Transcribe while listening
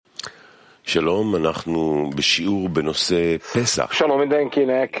Shalom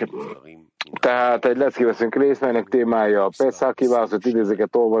mindenkinek! Tehát egy lecke veszünk részt, melynek témája a Peszach, kiválasztott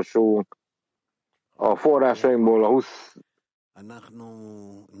idézeket olvasunk a forrásainkból, a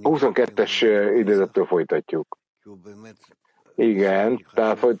 22-es idézettől folytatjuk. Igen,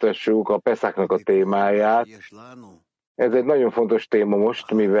 tehát folytassuk a Peszachnak a témáját. Ez egy nagyon fontos téma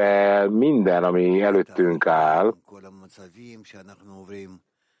most, mivel minden, ami előttünk áll,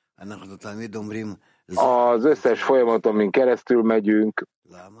 az összes folyamaton, amin keresztül megyünk,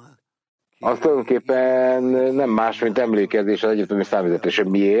 az tulajdonképpen nem más, mint emlékezés az egyetemi számvezetése.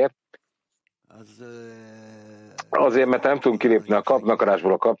 Miért? Azért, mert nem tudunk kilépni a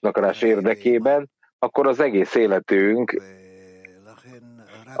kapnakarásból a kapnakarás érdekében, akkor az egész életünk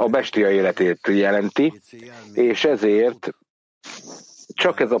a bestia életét jelenti, és ezért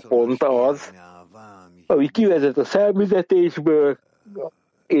csak ez a pont az, ami kivezet a számüzetésből,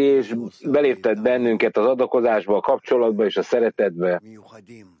 és beléptet bennünket az adakozásba, a kapcsolatba és a szeretetbe.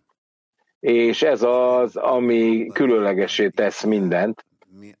 És ez az, ami különlegessé tesz mindent.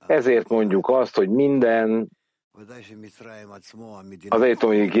 Ezért mondjuk azt, hogy minden az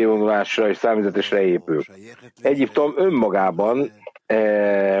egyiptomi kivonulásra és számüzetésre épül. Egyiptom önmagában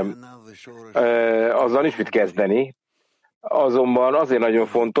azzal nincs mit kezdeni, azonban azért nagyon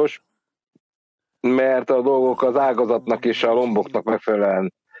fontos, mert a dolgok az ágazatnak és a lomboknak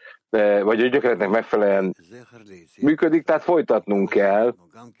megfelelően, vagy a gyökereknek megfelelően működik, tehát folytatnunk kell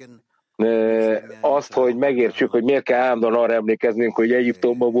azt, hogy megértsük, hogy miért kell állandóan arra emlékeznünk, hogy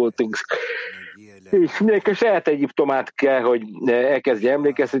Egyiptomban voltunk, és mindenki a saját Egyiptomát kell, hogy elkezdje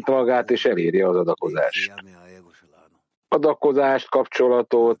emlékezni magát, és elérje az adakozást. Adakozást,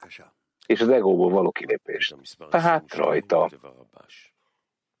 kapcsolatot, és az egóból való kilépést. Tehát rajta.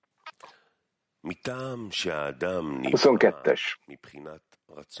 22-es.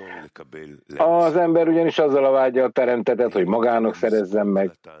 Az ember ugyanis azzal a vággyal teremtetett, hogy magának szerezzen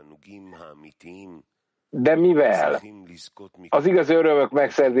meg. De mivel az igazi örömök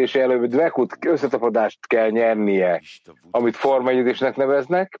megszerzése előtt dvekut összetapadást kell nyernie, amit formaegyezésnek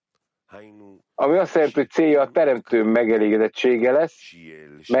neveznek, ami azt jelenti, hogy célja a teremtő megelégedettsége lesz,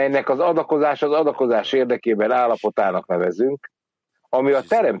 melynek az adakozás érdekében állapotának nevezünk, ami a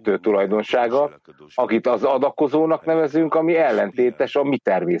teremtő tulajdonsága, akit az adakozónak nevezünk, ami ellentétes a mi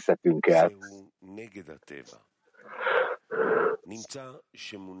természetünkkel.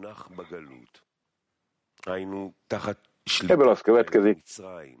 Ebből az következik,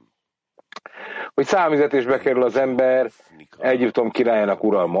 hogy számüzetésbe kerül az ember Egyiptom királyának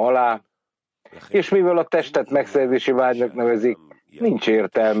uralma alá, és mivel a testet megszerzési vágynak nevezik, nincs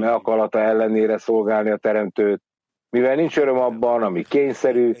értelme akarata ellenére szolgálni a teremtőt, mivel nincs öröm abban, ami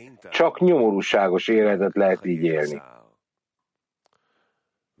kényszerű, csak nyomorúságos életet lehet így élni.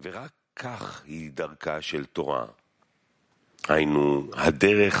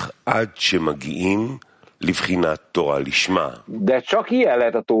 De csak ilyen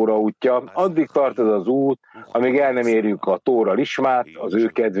lehet a Tóra útja, addig tart ez az út, amíg el nem érjük a Tóra lismát, az ő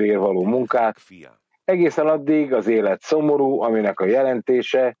kedvéért való munkát, egészen addig az élet szomorú, aminek a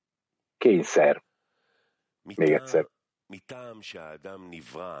jelentése kényszer. Még egyszer.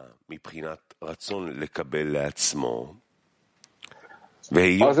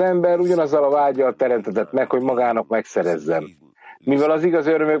 Az ember ugyanazzal a vággyal teremtetett meg, hogy magának megszerezzem. Mivel az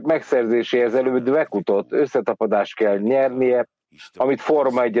igazi örömök megszerzéséhez előbb dvekutot, összetapadást kell nyernie, amit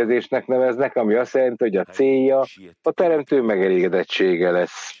formaegyezésnek neveznek, ami azt jelenti, hogy a célja a teremtő megelégedettsége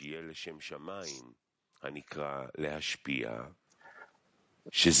lesz.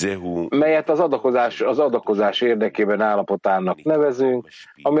 Melyet az adakozás érdekében állapotának nevezünk,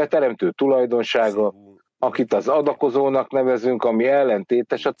 ami a teremtő tulajdonsága, akit az adakozónak nevezünk, ami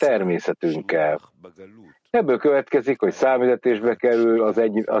ellentétes a természetünkkel. Ebből következik, hogy számüzetésbe kerül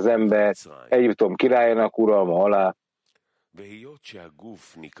az ember Egyiptom királyának uralma alá,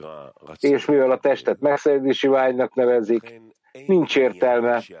 és mivel a testet megszerzési vágynak nevezik, nincs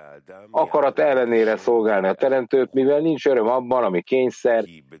értelme akarat ellenére szolgálni a teremtőt, mivel nincs öröm abban, ami kényszer,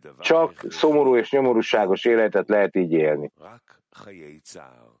 csak szomorú és nyomorúságos életet lehet így élni.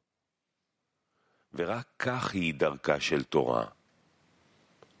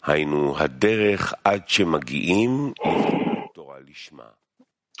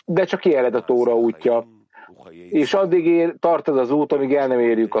 De csak ilyen lehet a Tóra útja, és addig tart ez az út, amíg el nem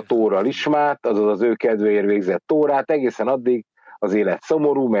érjük a Tóra lismát, azaz az ő kedvéért végzett Tórát, egészen addig az élet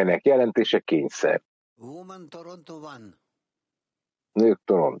szomorú, melynek jelentése kényszer. Nők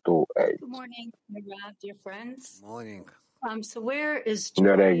Toronto 1. Good morning, dear friends. Morning. So where is Jó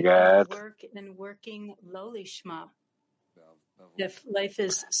joy reggelt. in working lowly shma? if life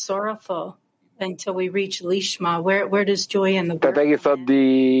is sorrowful until we reach Lishma, where does joy in the Tehát work egész come in?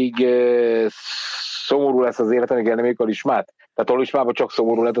 addig szomorú lesz az élet, amíg nem a lismát? Tehát a lismában csak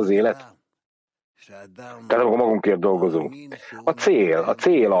szomorú lett az élet? Tehát amikor magunkért dolgozunk. A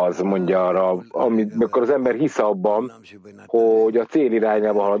cél az, mondja arra, amikor az ember hisz abban, hogy a cél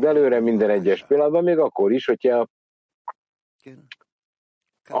irányába halad előre minden egyes pillanatban, még akkor is, hogyha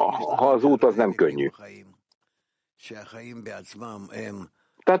ha az út az nem könnyű.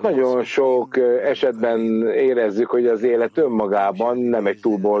 Tehát nagyon sok esetben érezzük, hogy az élet önmagában nem egy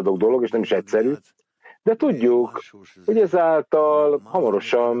túl boldog dolog, és nem is egyszerű, de tudjuk, hogy ezáltal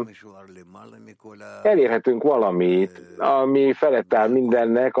hamarosan elérhetünk valamit, ami felett áll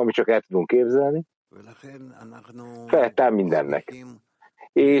mindennek, ami csak el tudunk képzelni, felett áll mindennek.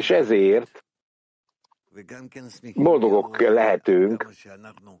 És ezért boldogok lehetünk,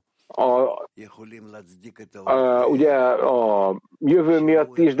 ugye a jövő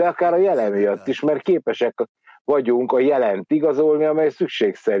miatt is, de akár a jelen miatt is, mert képesek vagyunk a jelent igazolni, amely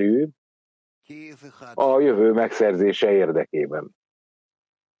szükségszerű a jövő megszerzése érdekében.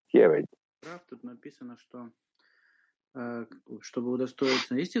 Kiemegy. Тут написано, что чтобы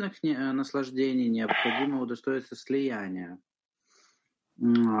удостоиться истинных наслаждений, необходимо удостоиться слияния.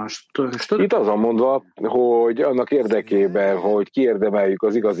 Itt az van mondva, hogy annak érdekében, hogy kiérdemeljük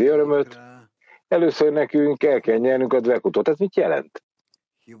az igazi örömöt, először nekünk el kell nyernünk a dvekutot. Ez mit jelent?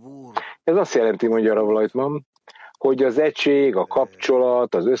 Ez azt jelenti, mondja Rav Lightman, hogy az egység, a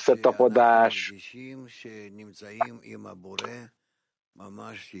kapcsolat, az összetapadás,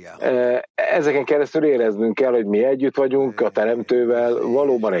 ezeken keresztül éreznünk kell, hogy mi együtt vagyunk a Teremtővel,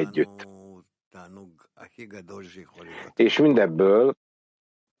 valóban együtt. És mindebből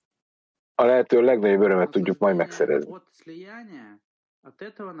a lehető legnagyobb örömet tudjuk majd megszerezni.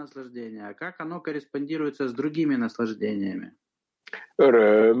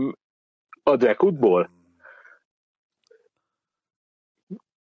 Öröm a dvekutból?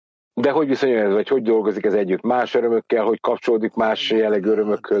 De hogy viszonyul ez, vagy hogy dolgozik ez együtt más örömökkel, hogy kapcsolódik más jellegű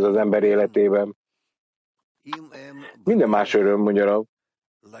örömökhöz az ember életében? Minden más öröm, mondja Rav,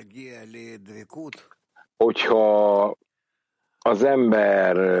 hogyha az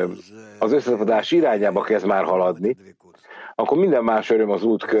ember az összetapadás irányába kezd már haladni, akkor minden más öröm az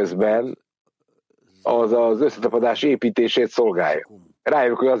út közben az összetapadás építését szolgálja.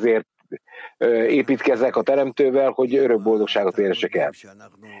 Rájövök, hogy azért építkezek a Teremtővel, hogy örök boldogságot érhessek el.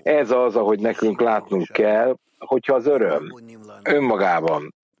 Ez az, ahogy nekünk látnunk kell, hogyha az öröm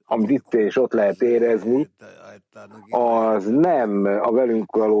önmagában, amit itt és ott lehet érezni, az nem a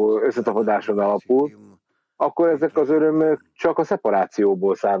velünk való összetapadáson alapul, akkor ezek az örömök csak a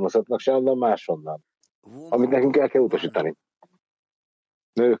szeparációból származhatnak, se onnan máshonnan, amit nekünk el kell utasítani.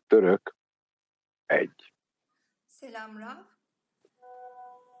 Nők, török, egy. Selam Rav.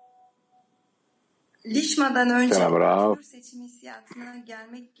 Lişma'dan önce huzur seçim hissiyatına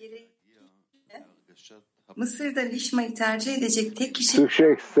gelmek gerekirse Mısır'da Lişma'yı tercih edecek tek kişi...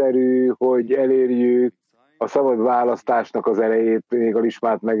 Szükségszerű, hogy elérjük a szabad választásnak az elejét még a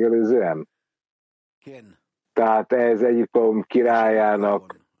Lismát megelőzően? Tehát ez Egyiptom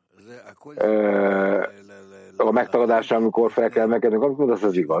királyának a megtagadása, amikor fel kell megkednünk, amit mondasz,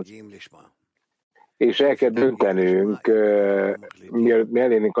 az igaz. És el kell döntenünk, mi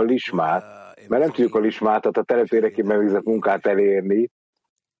elérnénk a Lismát, mert nem tudjuk a Lismát, tehát a terepérekében végzett munkát elérni,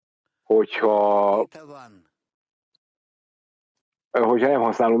 hogyha nem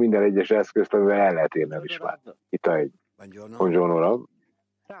használunk minden egyes eszközt, amivel el lehet érni a Lismát. Itt a egy. Buongiorno, Rav.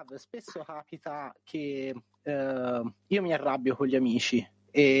 Rav, spesso capita che io mi arrabbio con gli amici,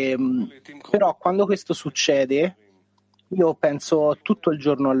 però quando questo succede io penso tutto il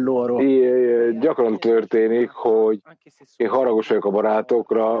giorno a loro. Gyakran történik, hogy én haragos vagyok a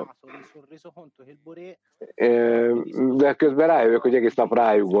barátokra, de közben rájövök, hogy egész nap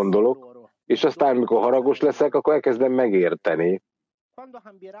rájuk gondolok, és aztán, mikor haragos leszek, akkor elkezdem megérteni,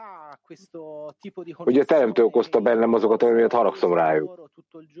 hogy a Teremtő okozta bennem azokat, ami miatt haragszom rájuk.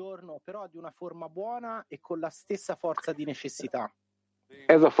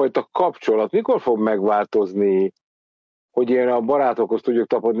 Ez a fajta kapcsolat mikor fog megváltozni, hogy én a barátokhoz tudjuk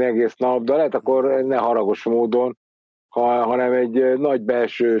tapadni egész nap, de lehet akkor ne haragos módon, hanem egy nagy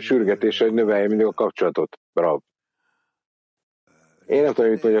belső sürgetéssel, hogy növelje mindig a kapcsolatot. Bravo. Én nem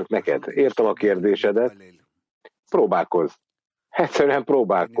tudom, mit mondjak neked. Értem a kérdésedet. Próbálkozz. Egyszerűen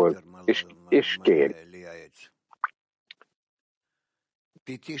próbálkozz. És kérj.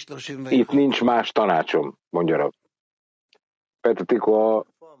 Itt nincs más tanácsom, mondja Rav. Petetiko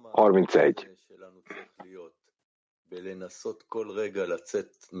 31.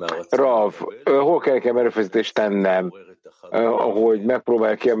 Rav, hol kell nekem erőfeszítést tennem, hogy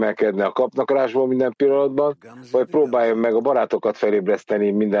megpróbálja kiemelkedni a kapnakarásból minden pillanatban, vagy próbálja meg a barátokat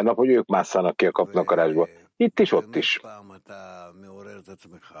felébreszteni minden nap, hogy ők másszanak ki a kapnakarásból. Itt is, ott is.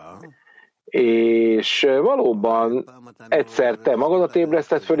 És valóban egyszer te magadat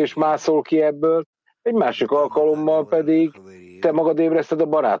ébreszted föl, és mászol ki ebből, egy másik alkalommal pedig te magad ébreszted a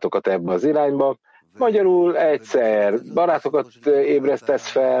barátokat ebbe az irányba. Magyarul egyszer barátokat ébresztesz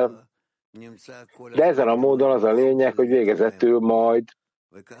fel, de ezen a módon az a lényeg, hogy végezetül majd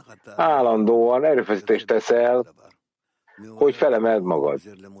állandóan erőfeszítést teszel, hogy felemeld magad.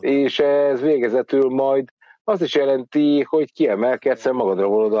 És ez végezetül majd azt is jelenti, hogy kiemelkedsz, magadra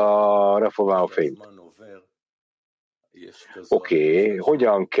vonod a reformáló fényt. Oké,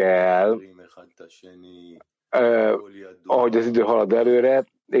 hogyan kell, ahogy az idő halad előre,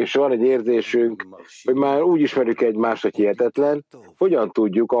 és van egy érzésünk, hogy már úgy ismerjük egymást, hogy hihetetlen, hogyan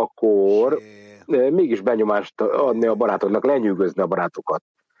tudjuk akkor mégis benyomást adni a barátodnak, lenyűgözni a barátokat.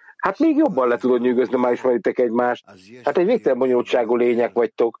 Hát még jobban le tudod nyűgözni, már ismeritek egymást. Hát egy végtelen bonyolultságú lények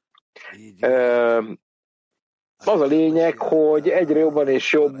vagytok. Az a lényeg, hogy egyre jobban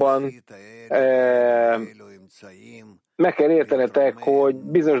és jobban meg kell értenetek, hogy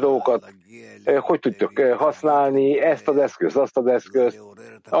bizonyos dolgokat hogy tudtok használni, ezt az eszközt, azt az eszközt,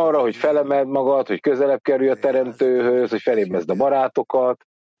 arra, hogy felemeld magad, hogy közelebb kerülj a teremtőhöz, hogy felébreszd a barátokat,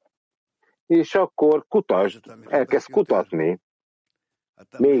 és akkor kutasd, elkezd kutatni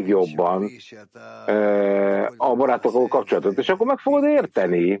még jobban a barátokkal kapcsolatot, és akkor meg fogod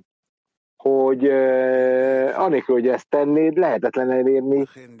érteni, hogy anélkül, hogy ezt tennéd, lehetetlen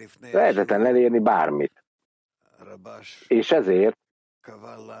elérni bármit. És ezért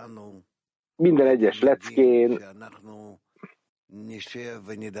minden egyes leckén,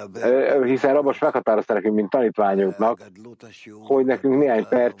 hiszen Rabos meghatározta nekünk, mint tanítványoknak, hogy nekünk néhány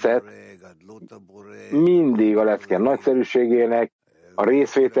percet mindig a leckén nagyszerűségének, a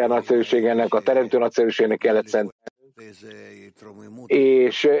részvétel nagyszerűségének, a teremtő nagyszerűségének kellett szentelni.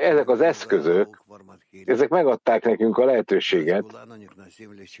 És ezek az eszközök, ezek megadták nekünk a lehetőséget,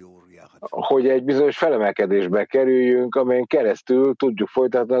 hogy egy bizonyos felemelkedésbe kerüljünk, amelyen keresztül tudjuk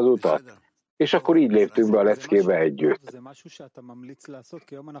folytatni az utat. És akkor így léptünk be a leckébe együtt.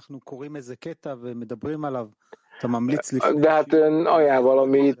 De hát ön ajánl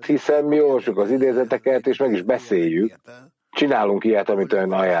valamit, hiszen mi olvasjuk az idézeteket, és meg is beszéljük. Csinálunk ilyet, amit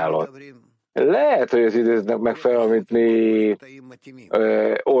ön ajánlott. Lehet, hogy az idézetnek megfelel, amit mi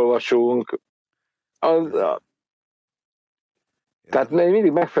olvasunk. Tehát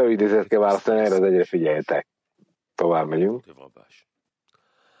mindig megfelelő idézet kell választani, erre az egyre figyeljetek. Tovább megyünk.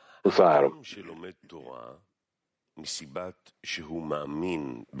 23.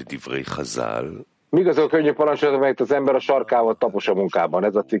 Míg azok a könnyű parancsolat, amelyet az ember a sarkával tapos a munkában,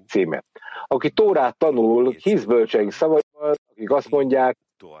 ez a cikk címe. Aki Tórát tanul, hisz bölcseink szavaival, akik azt mondják,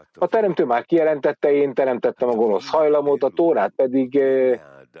 a teremtő már kijelentette, én teremtettem a gonosz hajlamot, a Tórát pedig,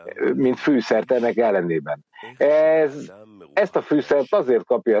 mint fűszert ennek ellenében. Ezt a fűszert azért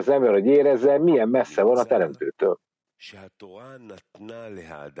kapja az ember, hogy érezze, milyen messze van a teremtőtől.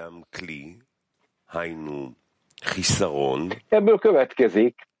 Ebből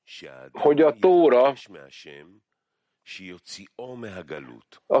következik, hogy a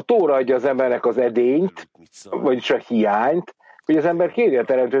Tóra adja az embernek az edényt, vagyis a hiányt, hogy az ember kéri a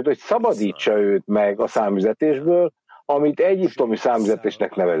teremtőt, hogy szabadítsa őt meg a számüzetésből, amit egyiptomi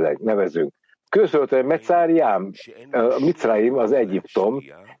számüzetésnek nevezünk. Közöltően Metszáriám, Micraim az Egyiptom,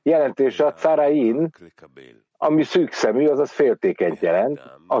 jelentése a Cárain, ami szűkszemű, azaz féltékenyt jelent,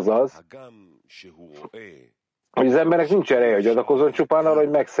 azaz, hogy az embernek nincs ereje, hogy adakozzon, csupán arra, hogy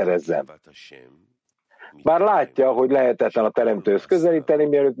megszerezzen. Bár látja, hogy lehetetlen a teremtőhöz közelíteni,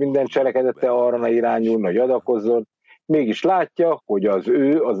 mielőtt minden cselekedete arra irányulna, hogy adakozzon, mégis látja, hogy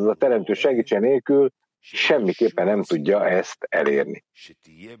azaz a teremtő segítse nélkül semmiképpen nem tudja ezt elérni.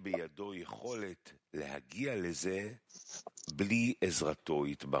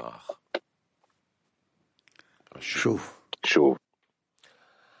 Súv.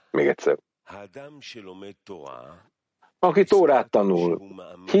 Még egyszer. Aki Tórát tanul,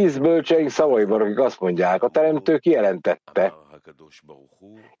 hisz bölcseink szavaiban, akik azt mondják, a teremtő kijelentette.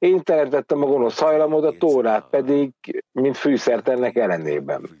 Én teremtettem a gonosz hajlamot, a Tórát pedig, mint fűszert ennek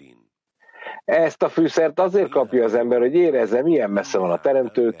ellenében. Ezt a fűszert azért kapja az ember, hogy érezze, milyen messze van a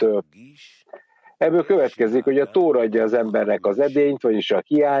teremtőtől. Ebből következik, hogy a Tóra adja az embernek az edényt, vagyis a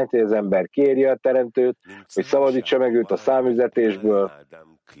hiányt, hogy az ember kéri a teremtőt, hogy szabadítsa meg őt a számüzetésből,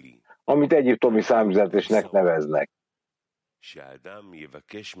 amit egyiptomi számüzetésnek neveznek.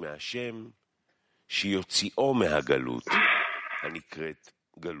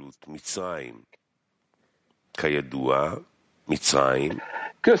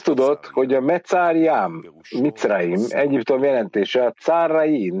 Köztudott, hogy a Metzáriám, Micraim, Egyiptom jelentése a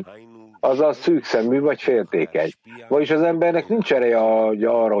Cárrain, azaz szűkszemű vagy féltékeny. Vagyis az embernek nincs ereje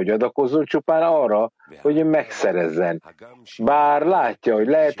arra, hogy adakozzon, csupán arra, hogy megszerezzen. Bár látja, hogy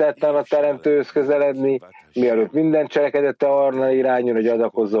lehetetlen a teremtőhöz közeledni, mielőtt minden cselekedete arra irányul, hogy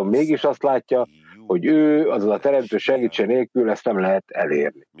adakozzon, mégis azt látja, hogy ő, azaz a teremtő segítse nélkül ezt nem lehet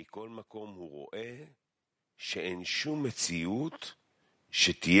elérni.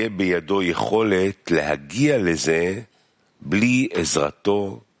 שתהיה בידו יכולת להגיע לזה בלי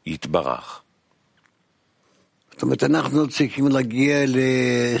עזרתו יתברך. זאת אומרת, אנחנו צריכים להגיע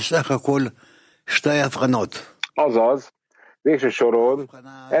לסך הכל שתי הבחנות. Azaz, végső soron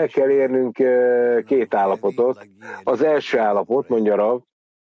el kell érnünk két állapotot. Az első állapot, mondja Rav,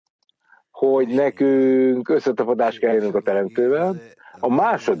 hogy nekünk összetapadást kell érnünk a teremtővel. A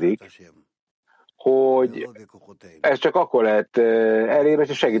második, hogy ez csak akkor lehet elérni,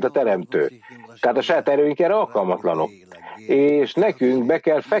 hogy segít a teremtő. Tehát a saját erőink erre alkalmatlanok. És nekünk be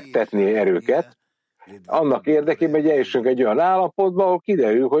kell fektetni erőket, annak érdekében, hogy eljussunk egy olyan állapotba, ahol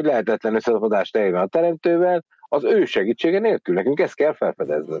kiderül, hogy lehetetlen összetapadást elérni a teremtővel, az ő segítsége nélkül. Nekünk ezt kell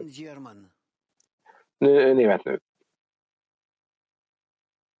felfedeznünk. Német nő.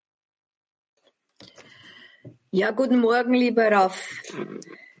 Ja, guten Morgen, lieber Rav.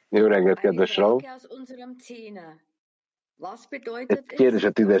 Jó reggelt, kedves Rav. Egy kérdés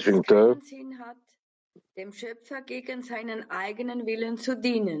a tízesünktől. Dem Schöpfer gegen seinen eigenen Willen zu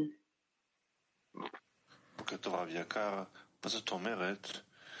dienen.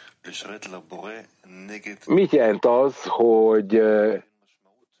 Mit jelent az, hogy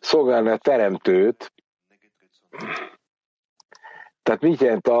szolgálni a teremtőt? Tehát mit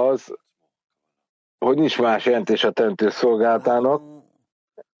jelent az, hogy nincs más jelentés a teremtő szolgálatának,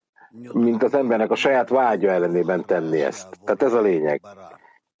 mint az embernek a saját vágya ellenében tenni ezt. Tehát ez a lényeg.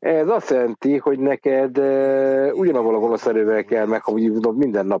 Ez azt jelenti, hogy neked ugyanabban a gonosz erővel kell meghavívnod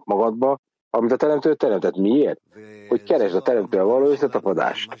minden nap magadba, amit a teremtő teremtett. Miért? Hogy keresd a teremtővel való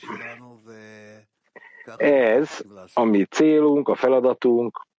összetapadást. Ez a mi célunk, a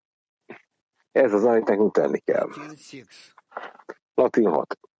feladatunk, ez az, amit nekünk tenni kell. Latin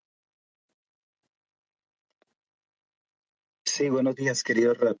 6. Sí, buenos días,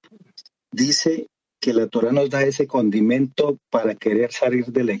 querido Rap. Dice que la Torah nos da ese condimento para querer salir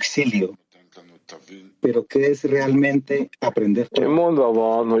del exilio. Pero ¿qué es realmente aprender Torah? Mondva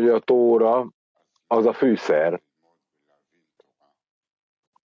van, hogy a Tóra az a fűszer,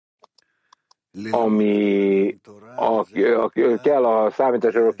 ami kell a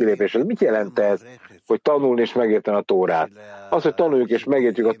számításról kilépéshez. Mit jelent ez, hogy tanulni és megérteni a Tórát? Az, hogy tanuljuk és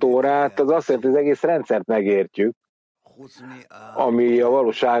megértjük a Tórát, az azt jelenti, hogy az egész rendszert megértjük, ami a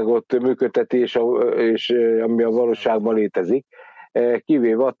valóságot működteti, és ami a valóságban létezik,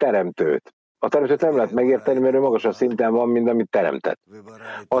 kivéve a teremtőt. A teremtőt nem lehet megérteni, mert ő magasabb szinten van, mint amit teremtett.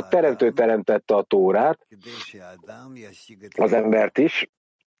 A teremtő teremtette a Tórát, az embert is,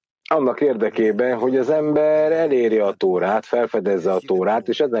 annak érdekében, hogy az ember elérje a Tórát, felfedezze a Tórát,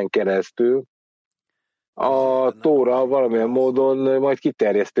 és ezen keresztül a Tóra valamilyen módon majd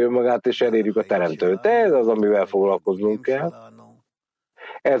kiterjesztő magát, és elérjük a teremtőt. Ez az, amivel foglalkoznunk kell.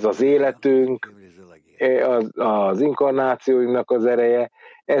 Ez az életünk, az inkarnációinknak az ereje,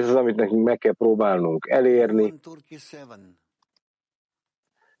 ez az, amit nekünk meg kell próbálnunk elérni.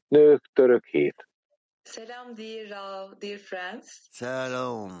 Nők, török 7. Selam dear friends.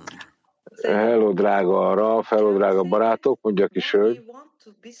 Shalom. Hello, drága Rav, hello, drága barátok, mondja a kis hölgy.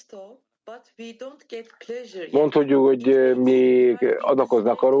 Mondhatjuk, hogy mi adakozni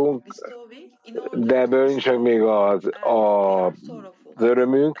akarunk, de ebből nincs meg még az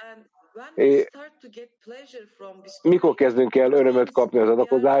örömünk. Mikor kezdünk el örömöt kapni az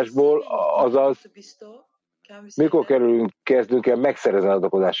adakozásból, azaz mikor kezdünk el megszerezni az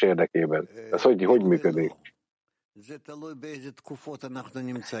adakozás érdekében? Ez hogy működik?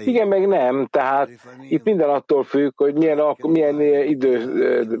 Igen, meg nem, tehát itt minden attól függ, hogy milyen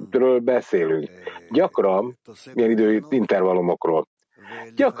időről beszélünk. Gyakran, milyen időintervallumokról.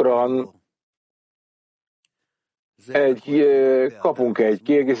 Gyakran kapunk egy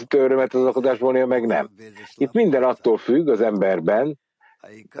kiegészítő örömet az adakozásból, néha meg nem. Itt minden attól függ az emberben,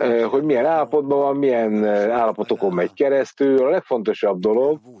 hogy milyen állapotban van, milyen állapotokon megy keresztül. A legfontosabb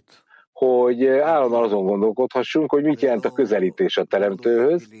dolog, hogy állandóan azon gondolkodhassunk, hogy mit jelent a közelítés a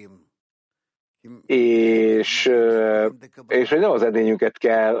teremtőhöz, és hogy nem az edényünket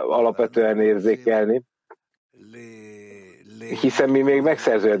kell alapvetően érzékelni, hiszen mi még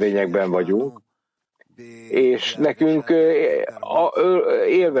megszerző edényekben vagyunk, és nekünk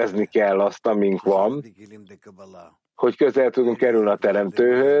élvezni kell azt, amink van, hogy közel tudunk kerülni a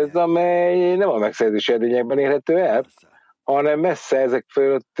Teremtőhöz, amely nem a megszerzési edényekben érhető el, hanem messze ezek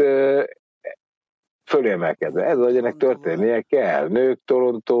fölött fölemelkedve. Ez, hogy ennek történnie kell. Nők,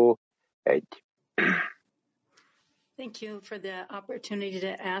 Toronto, 1.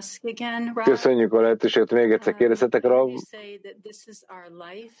 Köszönjük a lehetőséget, még egyszer kérdezhetek rá.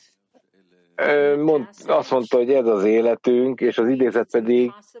 Azt mondta, hogy ez az életünk, és az idézet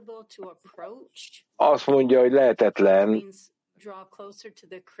pedig azt mondja, hogy lehetetlen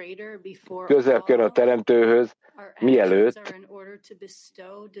közel kerül a Teremtőhöz, mielőtt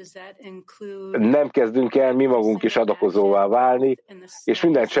nem kezdünk el mi magunk is adakozóvá válni, és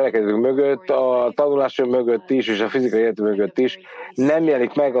minden cselekedünk mögött, a tanulásunk mögött is, és a fizikai életünk mögött is nem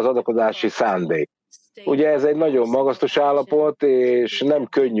jelenik meg az adakozási szándék. Ugye ez egy nagyon magasztos állapot, és nem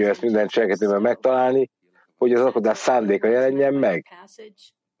könnyű ezt minden cselekedőben megtalálni, hogy az adakozás szándéka jelenjen meg.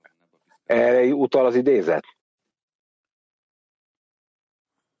 Erre utal az idézet.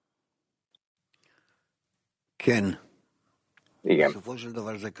 Igen.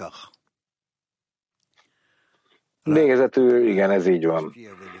 Végezetül, igen, ez így van.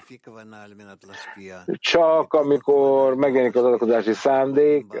 Csak amikor megjelenik az adakozási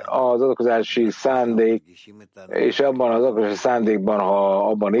szándék, és abban az adakozási szándékban, ha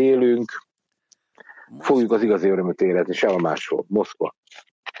abban élünk, fogjuk az igazi örömöt érezni, sehol máshol. Moszkva.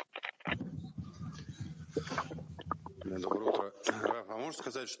 Доброе утро. Раф, а можешь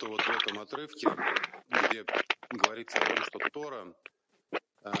сказать, что вот в этом отрывке, где говорится о том, что Тора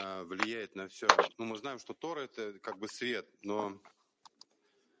влияет на все, ну мы знаем, что Тора это как бы свет, но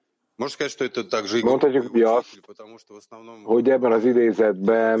можешь сказать, что это также и учитель, потому что в основном hogy ebben az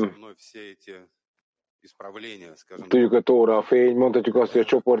idézetben все эти исправления, скажем, tudjuk, a Tóra a fény, mondhatjuk azt, hogy a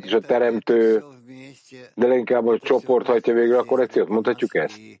csoport és a teremtő, de leginkább a csoport hajtja végre a korrekciót, mondhatjuk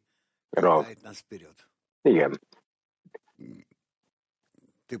ezt? Rav. Igen.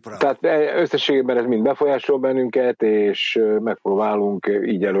 Tehát összességében ez mind befolyásol bennünket, és megpróbálunk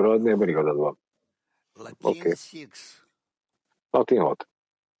így előadni, ebben igazad van. Oké. Latin 6.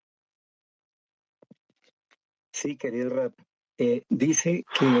 Sí, querido Rab. Dice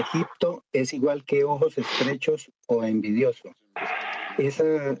que Egipto es igual que ojos estrechos o envidioso.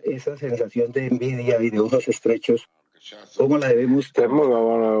 Esa sensación de envidia y de ojos estrechos, ¿cómo la debemos? Tehát maga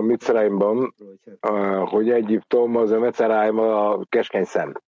van a Mitzrayimban, hogy Egyiptom az a Mitzrayim a keskeny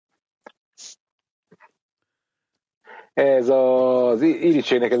szem. Ez az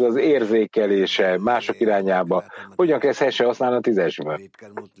irítségnek ez az érzékelése mások irányába. Hogyan kezdhesse használni a 10-esből?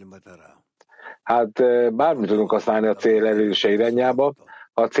 Hát bármit tudunk használni a cél elérése irányába,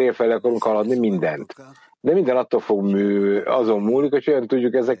 ha a cél felé akarunk haladni, mindent. De minden attól fog azon múlik, hogy olyan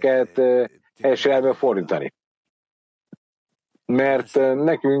tudjuk ezeket helyes irányba fordítani. Mert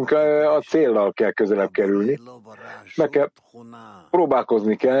nekünk a céllal kell közelebb kerülni, meg kell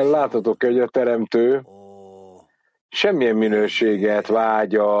próbálkozni kell, láthatok, hogy a teremtő semmilyen minőséget,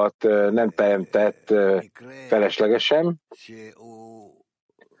 vágyat nem teremtett feleslegesen,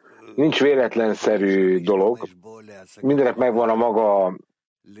 nincs véletlenszerű dolog, mindenek megvan a maga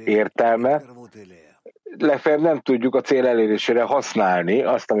értelme, legfeljebb nem tudjuk a cél elérésére használni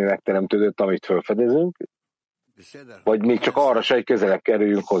azt, ami megteremtődött, amit felfedezünk, vagy még csak arra se, hogy közelebb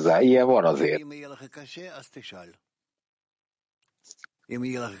kerüljünk hozzá. Ilyen van azért.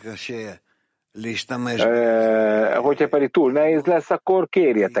 Hogyha pedig túl nehéz lesz, akkor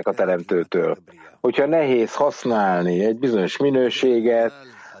kérjetek a teremtőtől. Hogyha nehéz használni egy bizonyos minőséget,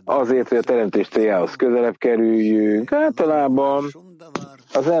 azért, hogy a teremtés céljához közelebb kerüljünk, általában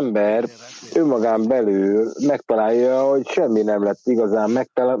az ember önmagán belül megtalálja, hogy semmi nem lett igazán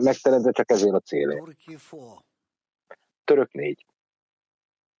megteremtve, csak ezért a célért. Török 4.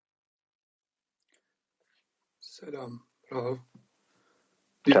 Shalom,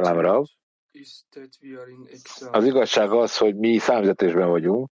 Rav. Az igazság az, hogy mi számüzetésben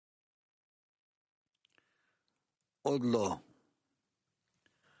vagyunk.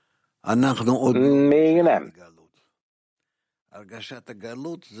 Még nem.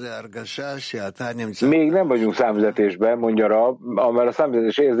 Még nem vagyunk számüzetésben, mondja Rav, mert a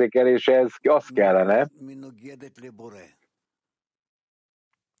számüzetés érzékeléshez az kellene,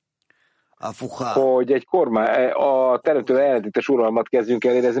 hogy egy kormány, a teremtővel ellentétes uralmat kezdjünk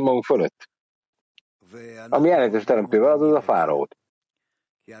el érezni magunk fölött. Ami ellentétes teremtővel, az a fáraót.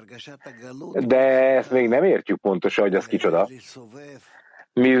 De ezt még nem értjük pontosan, hogy az kicsoda.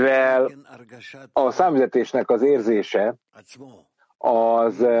 Mivel a számüzetésnek az érzése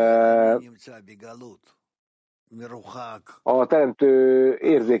az a teremtő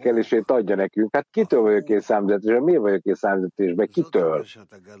érzékelését adja nekünk. Hát kitől vagyok én számüzetésben? Miért vagyok én számüzetésben? Kitől?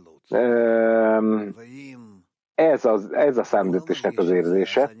 Ez a számüzetésnek az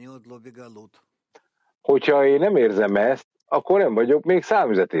érzése. Hogyha én nem érzem ezt, akkor nem vagyok még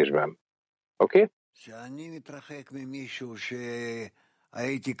számüzetésben. Oké?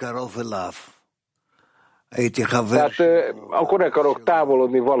 Tehát akkor akarok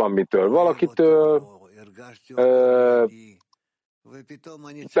távolodni valamitől, valakitől,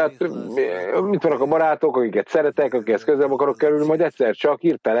 tehát mit vannak a barátok, akiket szeretek, akikhez közelebb akarok kerülni, majd egyszer csak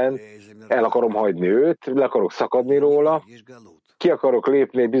hirtelen el akarom hagyni őt, le akarok szakadni róla, ki akarok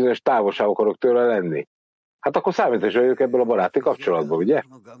lépni, egy bizonyos távolság akarok tőle lenni. Hát akkor számításra vagyok ebből a baráti kapcsolatból, ugye?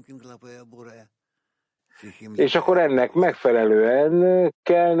 És akkor ennek megfelelően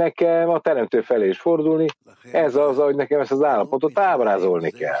kell nekem a teremtő felé is fordulni, ez az, hogy nekem ezt az állapotot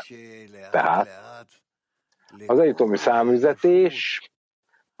ábrázolni kell. Tehát az egyiptomi számüzetés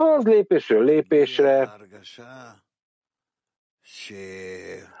az lépésről lépésre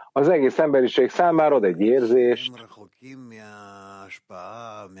az egész emberiség számára ad egy érzést,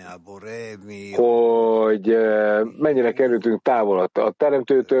 hogy mennyire kerültünk távol a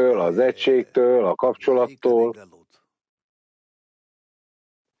teremtőtől, az egységtől, a kapcsolattól,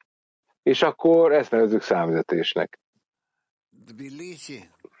 és akkor ezt nevezzük számüzetésnek.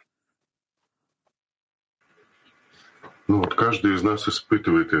 Ну вот каждый из нас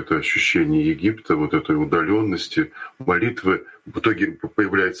испытывает это ощущение Египта, вот этой удаленности, молитвы. В итоге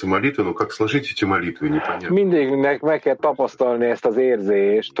появляется молитва, но как сложить эти молитвы, непонятно. Mindegynek meg kell tapasztalni ezt az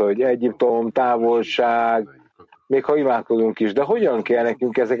érzést, hogy Egyiptom, távolság, még ha imádkozunk is, de hogyan kell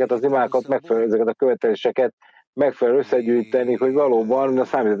nekünk ezeket az imákat, ezeket a követeléseket megfelelően összegyűjteni, hogy valóban a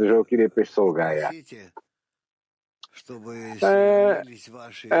számítatásról kilépés szolgálják.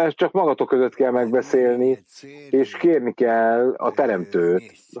 Ezt csak magatok között kell megbeszélni, és kérni kell a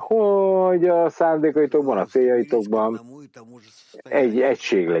teremtőt, hogy a szándékaitokban, a céljaitokban egy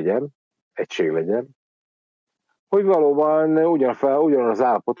egység legyen, hogy valóban ugyanaz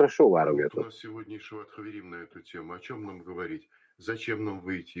állapotra sóvárogjatok. Зачем нам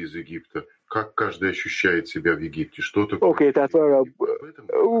выйти из Египта? Как каждый ощущает себя в Египте? Что такое? Oké, tehát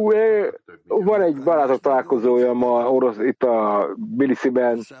van egy barátok találkozója ma itt a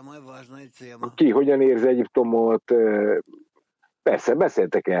Tbilisiben. Ki hogyan érzi Egyiptomot? Persze,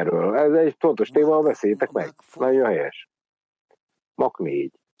 beszéltek erről. Ez egy fontos téma, beszéltek meg. Nagyon helyes. Mak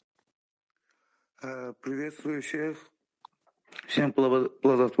 4. Приветствую всех. Всем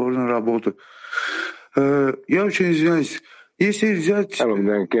плодотворной работы. Я очень извиняюсь. Если взять, что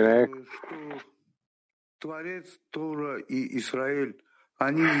Творец, Тора и Израиль,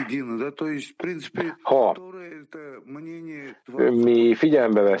 они едины, да? То есть, в принципе, Тора — это мнение Творца. Mi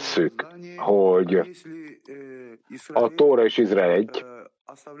figyelembe vesszük, hogy a Tóra és Izrael egy,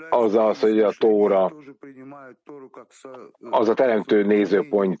 azaz, hogy a Tóra az a teremtő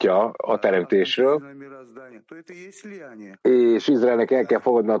nézőpontja a teremtésről, és Izraelnek el kell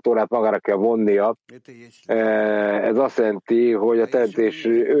fogadni a Tórát, magára kell vonnia. Ez azt jelenti, hogy a teremtés,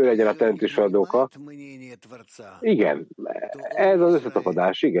 ő legyen a teremtés adóka. Igen, ez az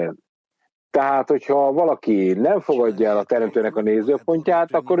összetapadás, igen. Tehát, hogyha valaki nem fogadja el a teremtőnek a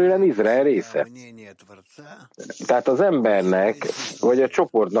nézőpontját, akkor ő nem Izrael része. Tehát az embernek, vagy a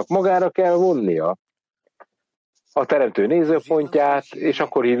csoportnak magára kell vonnia a teremtő nézőpontját, és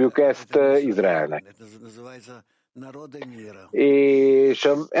akkor hívjuk ezt Izraelnek. És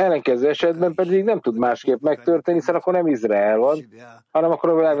ellenkező esetben pedig nem tud másképp megtörténni, hiszen akkor nem Izrael van, hanem akkor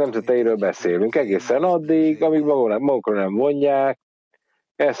a világ nemzeteiről beszélünk. Egészen addig, amíg magukra nem vonják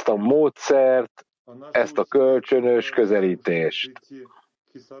ezt a módszert, ezt a kölcsönös közelítést.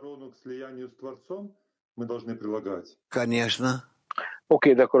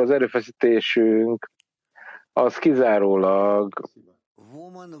 Oké, de akkor az erőfeszítésünk az kizárólag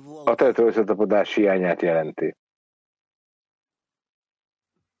a teremtő összetapadás hiányát jelenti.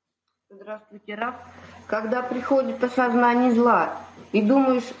 Здравствуйте, Раф. Когда приходит осознание зла, и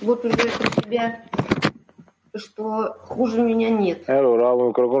думаешь вот уже про себя, что хуже меня нет. Hello, Rav,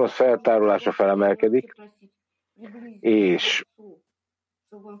 amikor a gonosz feltárulása felemelkedik, és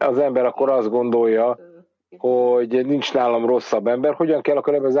az ember akkor azt gondolja, hogy nincs nálam rosszabb ember, hogyan kell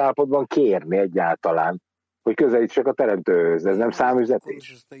akkor ebben az állapotban kérni egyáltalán, hogy közelítsek a teremtőhöz. Ez nem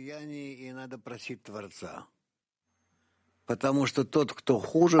számüzetés.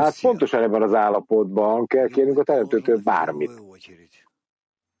 Hát pontosan ebben az állapotban kell kérnünk a teremtőtől bármit.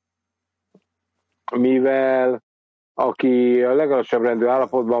 Mivel aki a legalacsonyabb rendű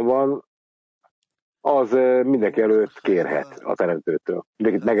állapotban van, az mindenki előtt kérhet a teremtőtől.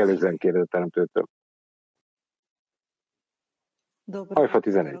 Mindenkit megelőzően kérhet a teremtőtől. Hajfa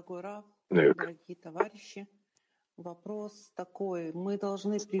 11. Nők.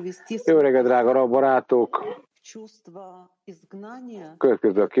 Jó reggelt, drága barátok!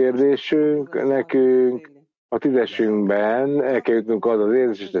 Következő a kérdésünk nekünk. A 10-esünkben el kell jutnunk az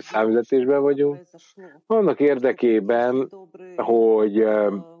érzés, hogy számüzetésben vagyunk. Annak érdekében, hogy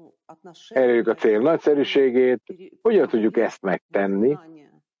elérjük a cél nagyszerűségét, hogyan tudjuk ezt megtenni,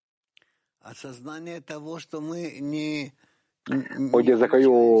 hogy ezek a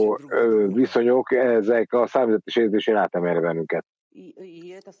jó viszonyok, ezek a számüzetés érzésén átemelje bennünket.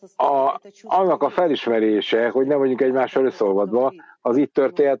 Annak a felismerése, hogy nem vagyunk egymással összeolvadva, az itt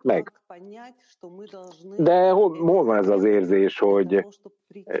történt meg. De hol van ez az érzés, hogy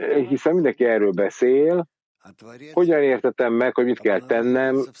hiszen mindenki erről beszél, hogyan értettem meg, hogy mit kell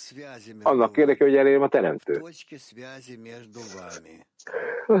tennem, annak érdekében, hogy elérjem a teremtőt.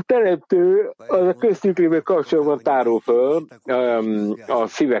 A teremtő az a köztünk lévő kapcsolatban tárul föl a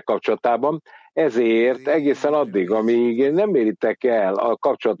szívek kapcsolatában, ezért egészen addig, amíg nem éritek el a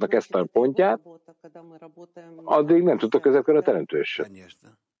kapcsolatnak ezt a pontját, addig nem tudtok közelkedni a teremtőssel.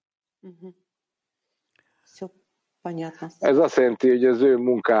 Ez azt jelenti, hogy az ő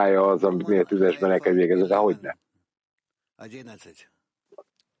munkája az, amit miért 10-esben el kell végezni, de hogyne.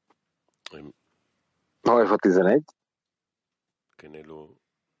 Hajfa 11.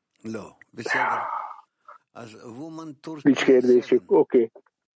 Nincs kérdésük, oké.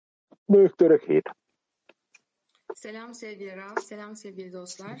 Nők török 7. Selam sevgili Rav, selam sevgili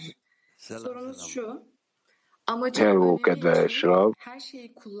dostlar. Sorunuz şu. Amacım Hello, kedves Rav. her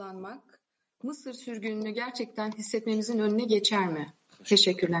şeyi kullanmak, Mısır sürgününü gerçekten hissetmemizin önüne geçer mi?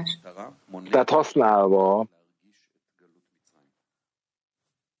 Teşekkürler. Tehát használva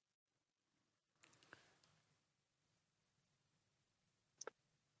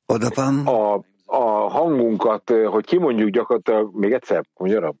a hangunkat, hogy kimondjuk gyakorlatilag, még egyszer,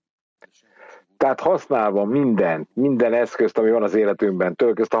 mondjam. Tehát használva minden eszközt, ami van az életünkben,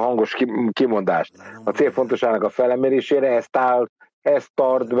 tőlük a hangos kimondást, a célfontosságnak a felemelésére, ez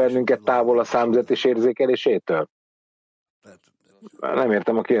tart bennünket távol a számüzetés érzékelésétől. Nem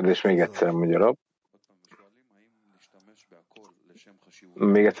értem a kérdést, még egyszer, mondjam.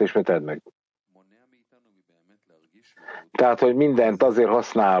 Még egyszer ismételd meg. Tehát, hogy mindent azért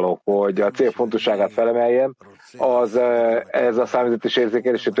használok, hogy a cél fontosságát felemeljem, ez a számüzetés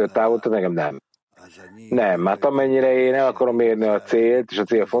érzékelésétől távol, nekem nem. Nem, hát amennyire én el akarom érni a célt és a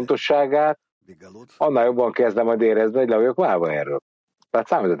cél fontosságát, annál jobban kezdem majd érezni, hogy le vagyok válva erről. Tehát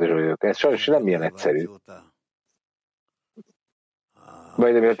számüzetes vagyok. Ez sajnos nem ilyen egyszerű.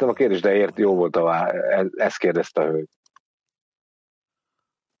 Vagy nem értem a kérdést, de jó volt ezt kérdezte a hölgy.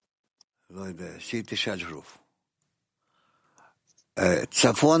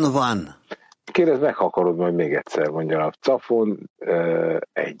 Cafon van. Kérdezd meg, ha akarod, majd még egyszer mondjanak. Cafon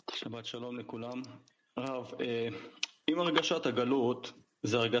 1. Shabbat shalom lekulam. Rav, אם הרגשת הגלות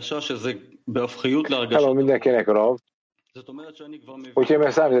זה הרגשה שזה בהפכיות להרגשה. Hello mindenkinek, Rav. Hogyha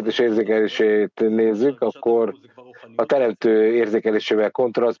a számüzetes érzékelését nézzük, akkor a teremtő érzékelésével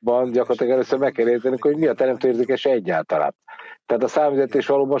kontrasztban gyakorlatilag először meg kell érteni, hogy mi a teremtő érzékelése egyáltalán. Tehát a számüzetés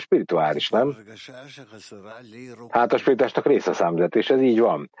valóban spirituális, nem? Hát a spiritásnak része a számüzetés, ez így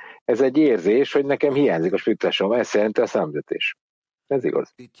van. Ez egy érzés, hogy nekem hiányzik a spiritásom, ez jelenti a számüzetés. Ez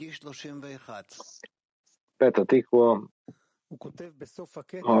igaz. Petra Tikva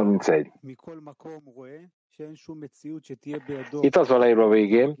 31. Itt az van leírva a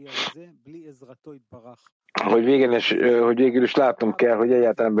végén, hogy végül is látnom kell, hogy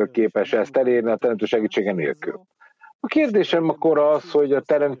egyáltalán képes ezt elérni a teremtő segítsége nélkül. A kérdésem akkor az, hogy a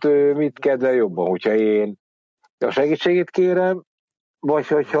teremtő mit kedvel jobban, hogyha én a segítségét kérem, vagy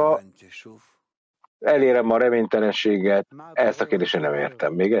hogyha elérem a reménytelenséget, ezt a kérdést nem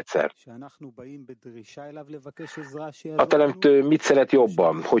értem. Még egyszer. A teremtő mit szeret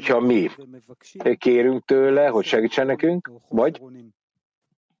jobban, hogyha mi kérünk tőle, hogy segítsen nekünk, vagy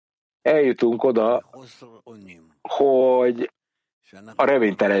eljutunk oda, hogy a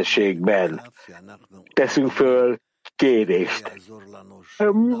reménytelenségben teszünk föl kérést.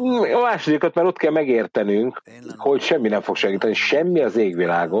 A másodikat már ott kell megértenünk, hogy semmi nem fog segíteni, semmi az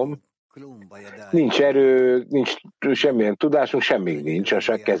égvilágon, nincs erő, nincs semmilyen tudásunk, semmi nincs a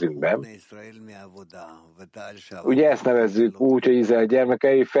saját kezünkben. Ugye ezt nevezzük úgy, hogy Izrael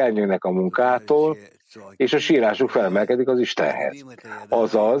gyermekei felnőnek a munkától, és a sírásuk felemelkedik az Istenhez.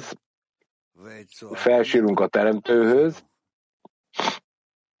 Azaz, felsírunk a teremtőhöz,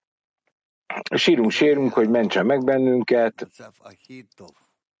 sírunk, hogy mentsen meg bennünket,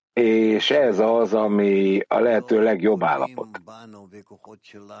 és ez az, ami a lehető legjobb állapot.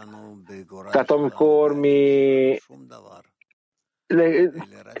 Tehát amikor mi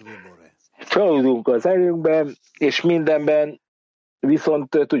csalódunk az erőnkben, és mindenben, viszont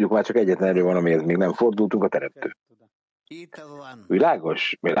tudjuk, már csak egyetlen erő van, amihez még nem fordultunk, a teremtő.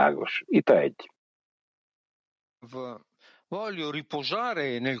 Világos? Világos. Itt egy. Voglio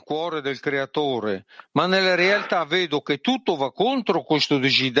riposare nel cuore del creatore, ma nella realtà vedo che tutto va contro questo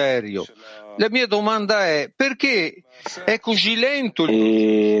desiderio. La mia domanda è: perché è così lento ad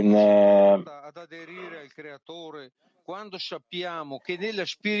aderire al creatore quando sappiamo che nella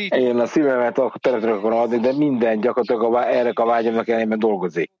spiritualità... Én a szívemet a teremtőre akarom adni, de minden gyakorlatilag erre a vágyamnak ellenében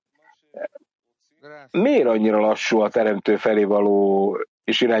dolgozik. Miért annyira lassú a teremtő felé való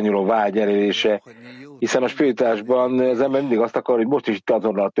és irányuló vágy elérése? Hiszen a spiritásban az ember mindig azt akar, hogy most is itt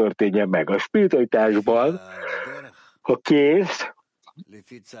azonnal történjen meg. A spiritásban,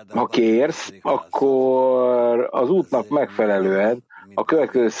 ha kérsz, akkor az útnak megfelelően, a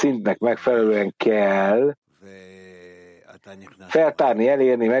következő szintnek megfelelően kell feltárni,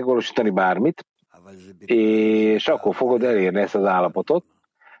 elérni, megvalósítani bármit, és akkor fogod elérni ezt az állapotot,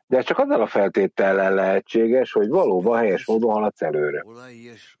 de csak azzal a feltétellel lehetséges, hogy valóban helyes módon haladsz előre.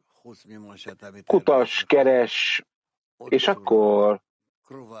 Kutas, keres, és akkor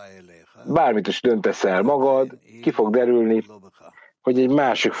bármit is döntesz el magad, ki fog derülni, hogy egy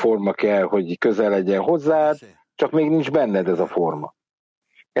másik forma kell, hogy közel legyen hozzád, csak még nincs benned ez a forma.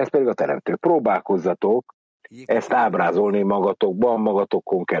 Ez pedig a teremtő. Próbálkozzatok ezt ábrázolni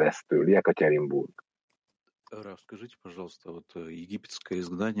magatokon keresztül. Jekaterinburg. Расскажите, пожалуйста, вот египетское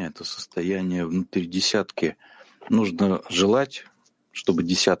изгнание — это состояние внутри десятки. Нужно желать, чтобы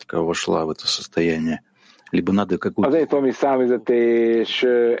десятка вошла в это состояние, lибо надо какую-то... Az egyiptomi számüzetés,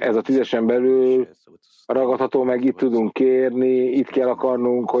 ez a 10-esen belül ragadható, meg itt tudunk kérni, itt kell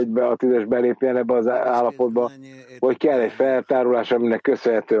akarnunk, hogy a 10-es belépjen ebbe az állapotba, vagy kell egy feltárulás, aminek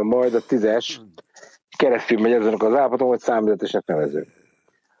köszönhetően majd a 10-es keresztül megy ezen az állapoton, vagy számüzetésnek nevező.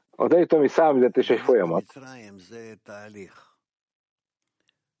 Az egyiptomi számüzetés egy folyamat.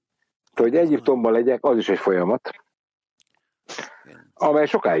 Hogy Egyiptomban legyek, az is egy folyamat, amely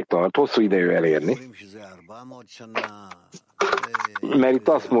sokáig tart, hosszú idejű elérni. Mert itt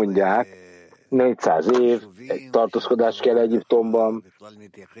azt mondják, 400 év, egy tartózkodás kell Egyiptomban.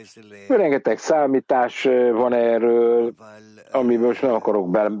 Rengeteg számítás van erről, amiből most nem akarok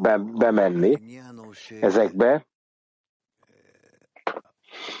bemenni ezekbe.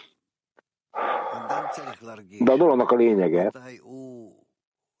 De a dolognak a lényege,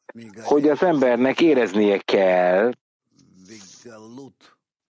 hogy az embernek éreznie kell,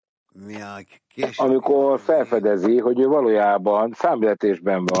 amikor felfedezi, hogy ő valójában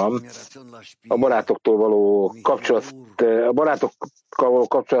számüzetésben van, a barátokkal való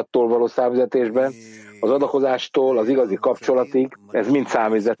kapcsolattól való számüzetésben, az adakozástól az igazi kapcsolatig, ez mind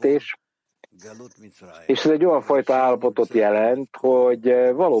számüzetés, és ez egy olyan fajta állapotot jelent, hogy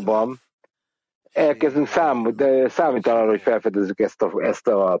valóban elkezdünk számítani arra, hogy felfedezzük ezt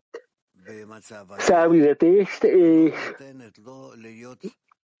a számüzetést,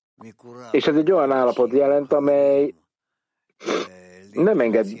 és ez egy olyan állapot jelent, amely nem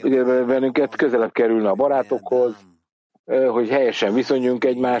enged bennünket közelebb kerülni a barátokhoz, hogy helyesen viszonyunk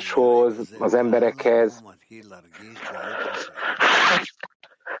egymáshoz, az emberekhez.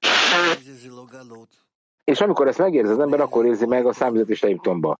 És amikor ezt megérzi az ember, akkor érzi meg a számüzetést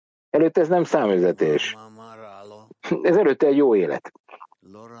Egyiptomba. Előtte ez nem számüzetés. Ez előtte egy jó élet,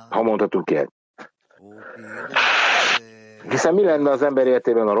 ha mondhatunk ilyet. Hiszen mi lenne az ember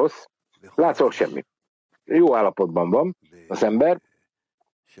életében a rossz? Látszol semmi. Jó állapotban van az ember.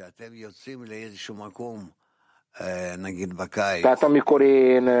 Tehát amikor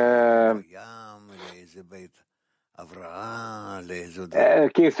én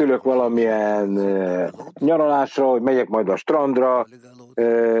készülök valamilyen nyaralásra, hogy megyek majd a strandra,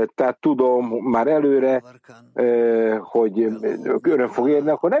 tehát tudom már előre, hogy öröm fog érni,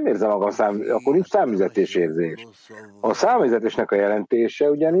 akkor nem érzem magam akkor nincs számüzetés érzés. A számüzetésnek a jelentése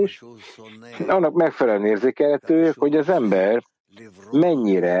ugyanis annak megfelelően érzékelhető, hogy az ember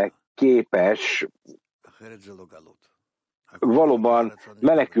mennyire képes valóban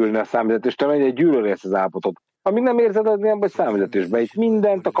menekülni a számüzetéstől, mennyire gyűlöli ezt az állapotot. Amíg nem érzed, az nem vagy számüzetésben. Itt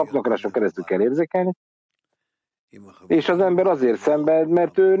mindent a kapnakaráson keresztül kell érzékelni, és az ember azért szenved,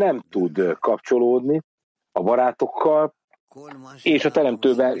 mert ő nem tud kapcsolódni a barátokkal, és a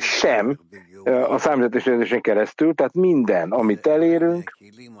teremtőben sem a számüzetésén keresztül, tehát minden, amit elérünk,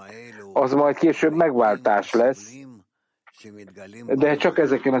 az majd később megváltás lesz, de csak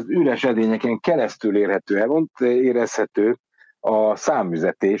ezeken az üres edényeken keresztül érhető el, ott érezhető a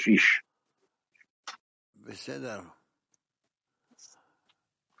számüzetés is.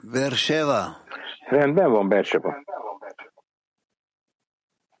 Rendben van, Berseba.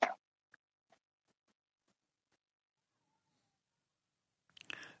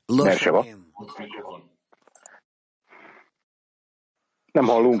 Berseva. Nem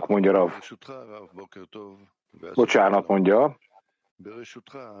hallunk, mondja Rav. Bocsánat, mondja.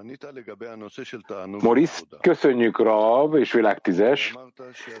 Moris, köszönjük Rav és Világ 10-es.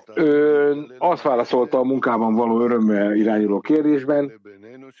 Ön azt válaszolta a munkában való örömmel irányuló kérdésben,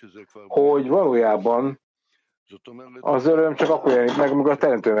 hogy valójában az öröm csak akkor jelenik meg, amikor a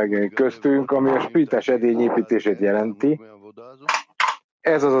teremtő megjelenik köztünk, ami a spiritás edény építését jelenti.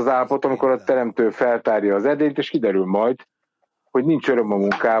 Ez az az állapot, amikor a teremtő feltárja az edényt, és kiderül majd, hogy nincs öröm a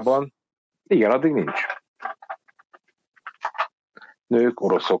munkában. Igen, addig nincs. Nők,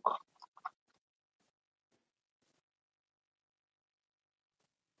 oroszok.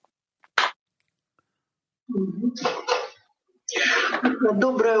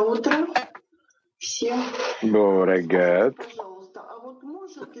 Доброе утро всем. Jó reggelt. А вот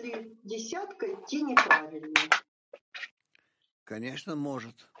может ли десятка идти неправильно? Конечно,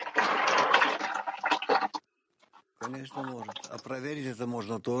 может. Конечно, может. А проверить это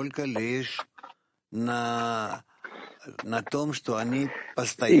можно только лишь на том, что они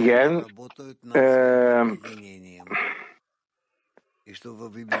постоянно работают над объединением. И что в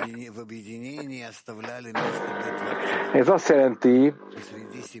объединении оставляли место для Творца. Ez azt jelenti,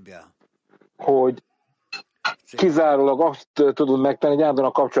 hogy kizárólag azt tudod megtenni, hogy állandóan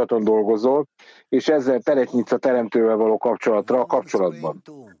a kapcsolaton dolgozol, és ezzel teret nyitsz a teremtővel való kapcsolatra a kapcsolatban.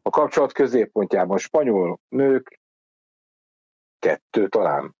 A kapcsolat középpontjában. Spanyol nők 2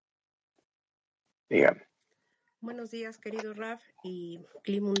 talán. Igen. Buenos días, querido Rav y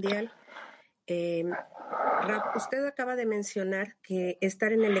Cli Mundial. Rav, usted acaba de mencionar que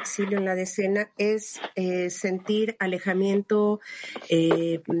estar en el exilio en la decena es sentir alejamiento,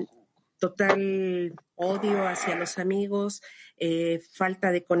 total odio hacia los amigos,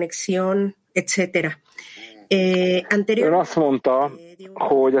 falta de conexión, etc. Ön azt mondta,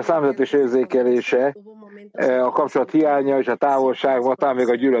 hogy a számvezetés érzékelése, a kapcsolat hiánya és a távolság, talán még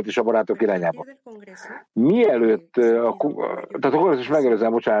a gyűlölet is a barátok irányába. Mielőtt, tehát a kongresszus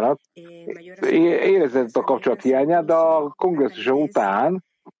megelőzően, bocsánat, érezett a kapcsolat hiányát, de a kongresszuson után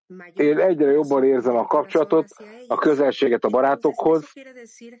én egyre jobban érzem a kapcsolatot, a közelséget a barátokhoz,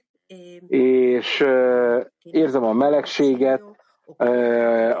 és érzem a melegséget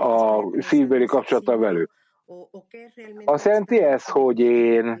a szívbeli kapcsolattal velük. Azt jelenti ez, hogy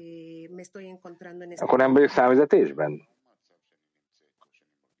én akkor nem vagyok számvezetésben?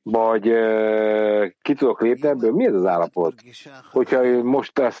 Vagy ki tudok lépni ebből? Mi ez az állapot? Hogyha én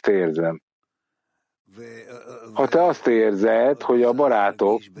most azt érzem. Ha te azt érzed, hogy a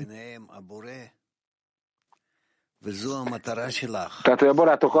barátok, tehát, hogy a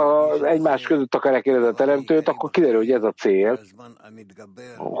barátok egymás között akarják érezni a teremtőt, akkor kiderül, hogy ez a cél,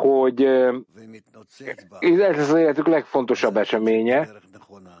 hogy ez az életük legfontosabb eseménye,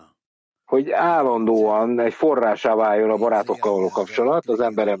 hogy állandóan egy forrásá váljon a barátokkal való kapcsolat az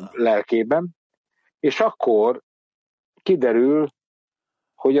emberem lelkében, és akkor kiderül,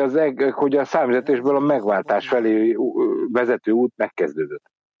 hogy a számvezetésből a megváltás felé vezető út megkezdődött.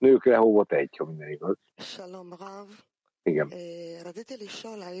 Nőkre hóvot 1, ha minden igaz. Igen.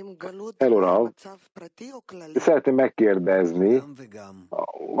 Hello, Rav. Szeretném megkérdezni,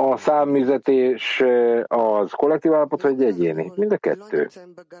 a számvezetés az kollektív állapot, vagy egyéni? Mind a kettő.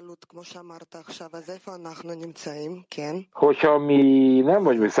 Hogyha mi nem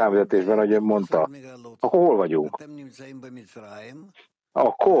vagyunk számvezetésben, ahogy ön mondta, akkor hol vagyunk?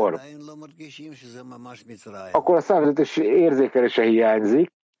 Akkor a számvezetés érzékelése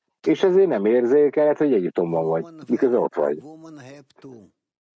hiányzik, és ezért nem érzékelhet, hogy Egyiptomban vagy, miközben ott vagy.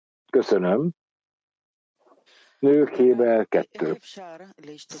 Köszönöm. Nők Héber 2.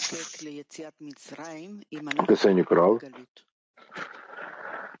 Köszönjük, Rav.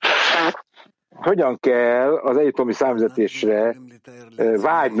 Hogyan kell az egyiptomi számvezetésre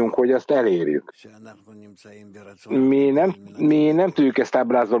vágynunk, hogy azt elérjük? Mi nem tudjuk ezt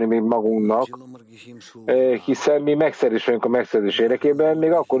ábrázolni még magunknak, hiszen mi megszerzés vagyunk a megszerzés érdekében,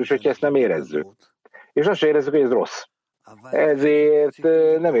 még akkor is, hogyha ezt nem érezzük. És azt sem érezzük, hogy ez rossz. Ezért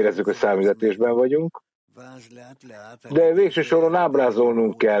nem érezzük, hogy számvezetésben vagyunk, de végső soron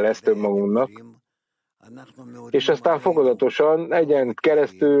ábrázolnunk kell ezt önmagunknak, és aztán fokozatosan egyen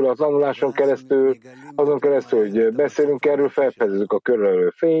keresztül, a tanuláson keresztül, azon keresztül, hogy beszélünk erről, felfedezzük a körülölő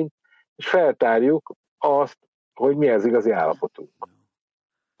fényt, és feltárjuk azt, hogy mi az igazi állapotunk.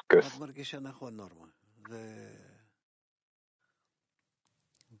 Kösz.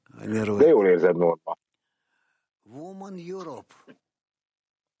 De jól érzed, Norma.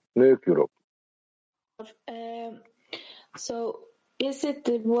 Nők Europe. So is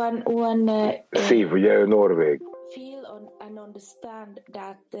it one Szív, ugye, Norvég. feel on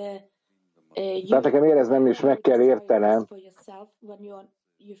Tehát nekem éreznem és meg kell értenem,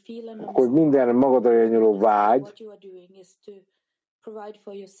 hogy minden magadra irányuló vágy,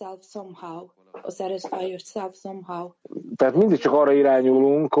 tehát mindig csak arra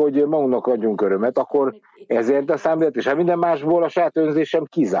irányulunk, hogy magunknak adjunk örömet, akkor ezért a számüzet, és minden másból a saját önzésem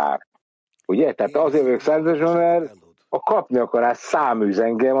kizár. Ugye? Tehát azért vagyok számüzetesen, mert a kapni akarás száműz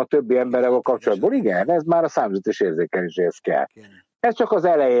engem a többi emberrel kapcsolatból. Igen, ez már a számüzetes érzékenységhez kell. Ez csak az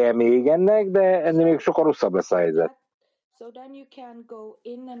eleje még ennek, de ennél még sokkal rosszabb lesz a helyzet.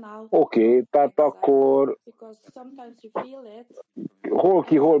 Oké, tehát akkor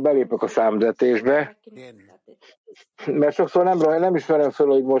hol belépek a számüzetésbe, mert sokszor nem ismerem föl,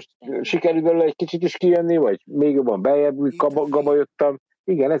 hogy most sikerül belőle egy kicsit is kijönni, vagy még jobban beljebb gabajottam.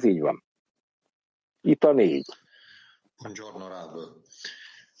 Igen, ez így van. Itt a 4.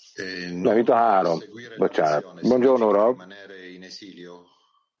 Nem, itt a 3. Bocsánat. Buongiorno, Rab.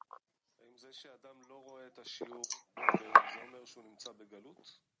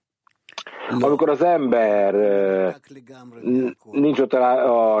 Amikor az ember nincs ott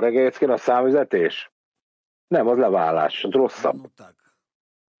a reggelickén, a számüzetés? Nem, az leválás, az rosszabb.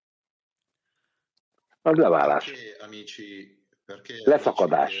 Az leválás.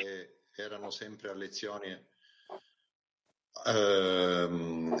 Leszakadás.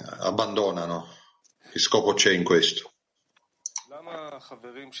 Abbandonano. Che scopo c'è in questo?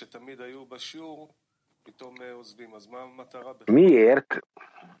 Miért?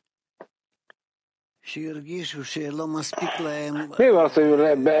 Mi van az,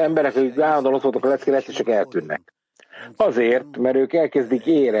 hogy emberek, akik állandóan ott voltak a leckén, egyszer csak eltűnnek? Azért, mert ők elkezdik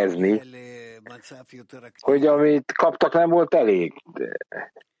érezni, hogy amit kaptak, nem volt elég.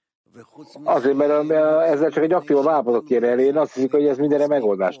 Azért, mert ezzel csak egy aktívabb állapotot kéne elérni, azt hiszik, hogy ez mindenre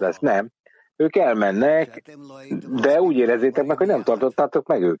megoldás lesz. Nem. Ők elmennek, de úgy érezzétek meg, hogy nem tartottátok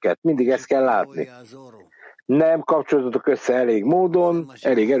meg őket. Mindig ezt kell látni. Nem kapcsolódottak össze elég módon,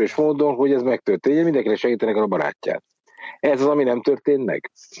 elég erős módon, hogy ez megtörténjen. Mindenkinek segítenek a barátját. Ez az, ami nem történt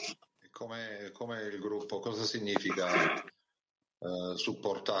meg. Come il gruppo, cosa significa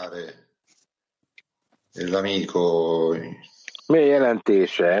supportare l'amico? Mi a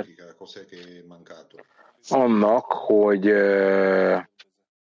jelentése annak, hogy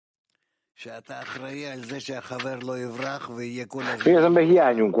igazán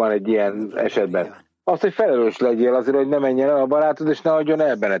hiányunk van egy ilyen esetben. Azt, hogy felelős legyél azért, hogy ne menjen el a barátod, és ne adjon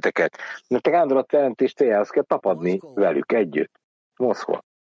el benneteket. Mert te állandóan jelentést azt kell tapadni velük együtt. Moszkva.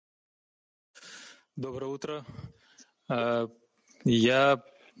 Доброе утро. Я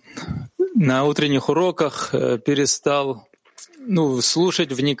на утренних уроках перестал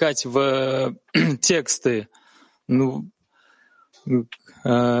слушать, вникать в тексты.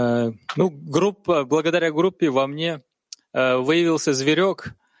 Благодаря группе во мне выявился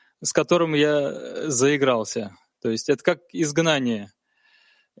зверек, с которым я заигрался. То есть это как изгнание.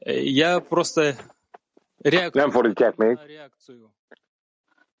 Я просто реакцию на реакцию.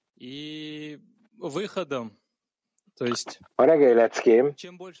 И выходом, то есть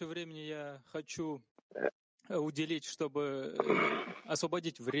чем больше времени я хочу уделить, чтобы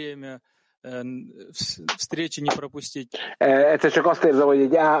освободить время, встречи не пропустить. Egyszer csak azt érzem,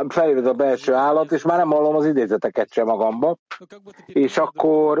 hogy felébred a belső állat, és már nem hallom az idézeteket sem magamba. És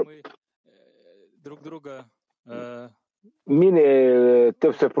akkor minél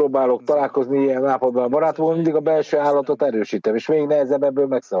többször próbálok találkozni ilyen állapotban a barátommal, mindig a belső állatot erősítem, és még nehezebb ebből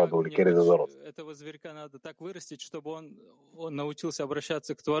megszabadulni, kérdez az orosz.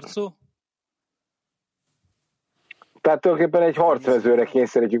 Tehát tulajdonképpen egy harcvezőre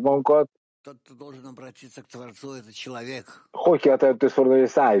kényszerítjük magunkat. Hogy kell előtt fordulni, hogy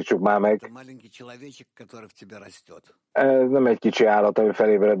szállítsuk már meg? Ez nem egy kicsi állat, ami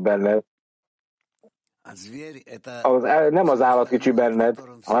felébred benned. Nem az állat kicsi benned,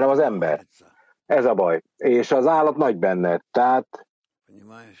 hanem az ember. Ez a baj. És az állat nagy benned. Tehát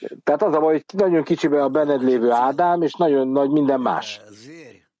az a baj, hogy nagyon kicsibe a benned lévő Ádám, és nagyon nagy minden más.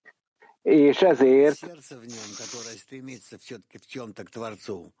 És ezért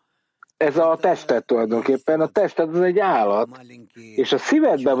ez a tested tulajdonképpen. A tested az egy állat, és a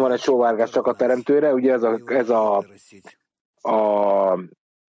szívedben van egy sóvárgás csak a teremtőre, ugye ez a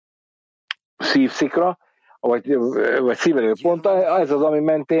szívszikra, vagy szívelő pont, ez az, ami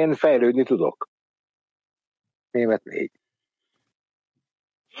mentén fejlődni tudok. Német 4.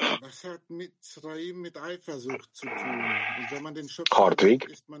 Was hat Mitzrayim mit Eifersucht zu tun? Und wenn man den Schöpfer Hartwig.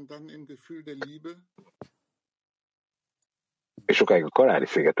 ist man dann im Gefühl der Liebe? És sokáig a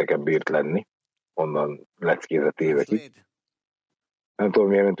Kanári-szigeteken bírt lenni, onnan leckézett évekig. Nem tudom,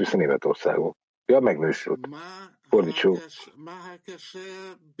 milyen ment vissza Németországba. Ja, megnősült. Fordítsuk.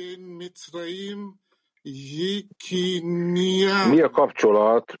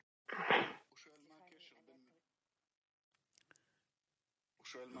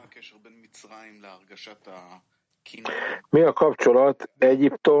 Mi a kapcsolat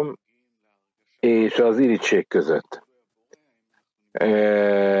Egyiptom és az irigység között?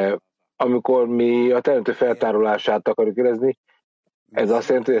 Amikor mi a teremtő feltárulását akarjuk érezni, ez azt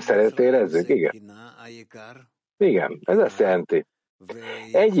jelenti, hogy a szeretet érezzük? Igen. Igen, ez azt jelenti.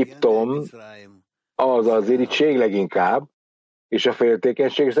 Egyiptom az az irigység leginkább, és a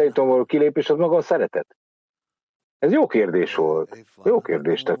féltékenység, és az Egyiptomból való kilépés az maga a szeretet. Ez jó kérdés volt. Jó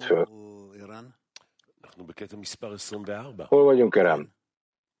kérdést tett föl. Hol vagyunk, Kerem?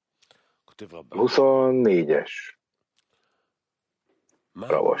 24-es.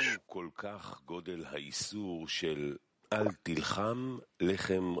 Ravas.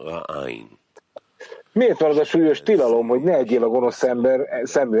 Miért van az a súlyos tilalom, hogy ne egyél a gonosz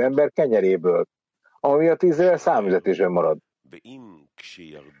szemű ember kenyeréből, ami miatt Izrael számüzetésben marad?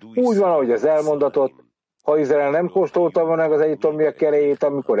 Úgy van, ahogy az elmondatott, ha Izrael nem kóstolta volna meg az egyiptomiak kerejét,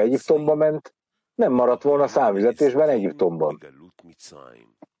 amikor Egyiptomba ment, nem maradt volna számüzetésben Egyiptomban.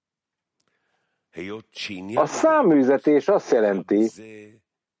 A száműzetés azt jelenti,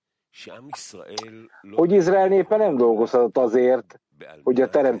 hogy Izrael népe nem dolgozhatott azért, hogy a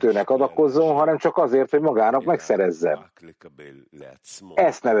teremtőnek adakozzon, hanem csak azért, hogy magának megszerezzen.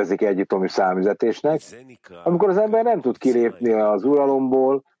 Ezt nevezik egyiptomi száműzetésnek, amikor az ember nem tud kilépni az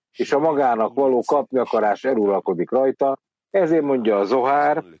uralomból, és a magának való kapni akarás eluralkodik rajta, ezért mondja a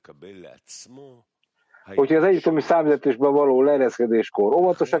Zohár, hogyha az egyiptomi száműzetésben való leereszkedéskor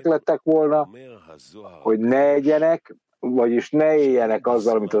óvatosak lettek volna, hogy ne egyenek, vagyis ne éljenek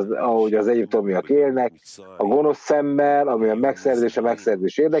azzal, ahogy az egyiptomiak élnek, a gonosz szemmel, ami a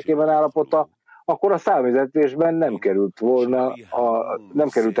megszerzés érdekében állapota, akkor a száműzetésben nem kerültek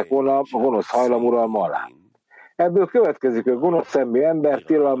volna a gonosz hajlam uralma alá. Ebből következik, hogy a gonosz szemmű ember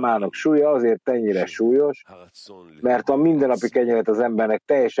tilalmának súlya azért ennyire súlyos, mert a mindennapi kenyeret az embernek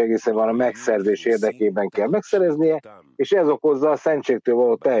teljes egészében a megszerzés érdekében kell megszereznie, és ez okozza a szentségtől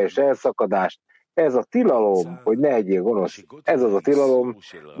való teljes elszakadást. Ez a tilalom, hogy ne egyél gonosz, ez az a tilalom,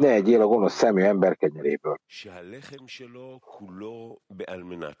 ne egyél a gonosz szemű ember kenyeréből.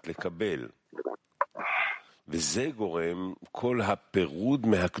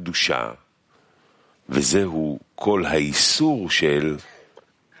 וזהו כל האיסור של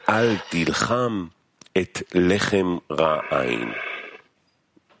אל תלחם את לחם רע עין.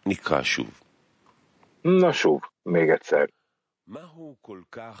 נקרא שוב. Na sov, még egyszer.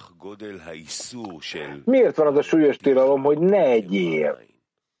 Miért van az a súlyos tilalom, hogy ne egyél?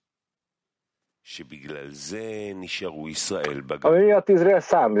 Ami miatt Izrael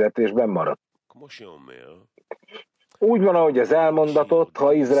számüzetésben maradt. Úgy van, ahogy az elmondatott,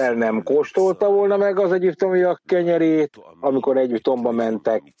 ha Izrael nem kóstolta volna meg az egyiptomiak kenyerét, amikor Egyiptomba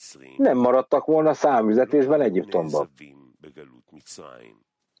mentek, nem maradtak volna számüzetésben Egyiptomban.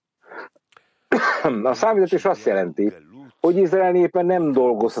 A számüzetés azt jelenti, hogy Izrael népe nem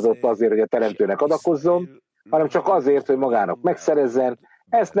dolgozhatott azért, hogy a teremtőnek adakozzon, hanem csak azért, hogy magának megszerezzen.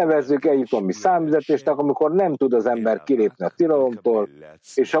 Ezt nevezzük egyiptomi számüzetésnek, amikor nem tud az ember kilépni a tilalomtól,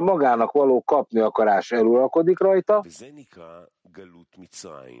 és a magának való kapni akarás eluralkodik rajta.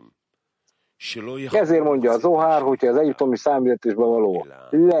 Ezért mondja a Zohár, hogyha az egyiptomi számüzetésben való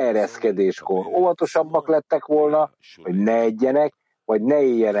leereszkedéskor óvatosabbak lettek volna, hogy ne egyenek, vagy ne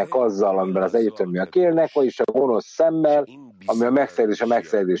éljenek azzal, amiben az egyiptomiak élnek, vagyis a gonosz szemmel, ami a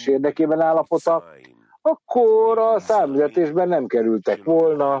megszerzés érdekében állapota, akkor a számüzetésben nem kerültek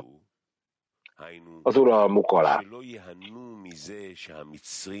volna az uralmuk alá.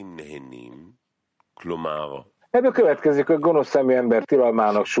 Ebből következik, hogy gonosz szemű ember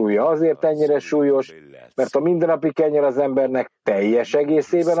tilalmának súlya azért ennyire súlyos, mert a mindennapi kenyer az embernek teljes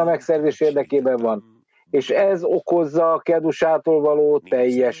egészében a megszerzés érdekében van, és ez okozza a kedusától való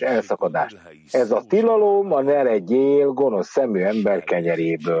teljes elszakadást. Ez a tilalom a ne legyél gonosz szemű ember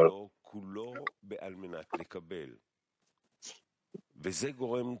kenyeréből. וזה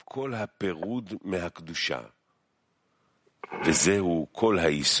גורם כל הפירוד מהקדושה. וזהו כל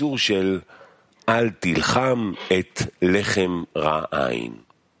האיסור של אל תלחם את לחם רע עין.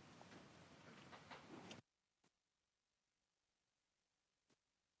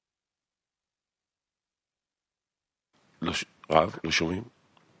 רב, לא שומעים?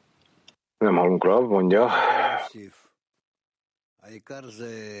 Nem hallunk, Rav, mondja.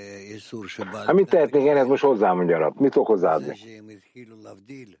 Hát mit tehetnénk ennek most hozzámondja, Rav? Mit tudok hozzáadni?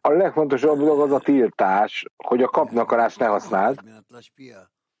 A legfontosabb dolog az a tiltás, hogy a kapni akarást ne használd,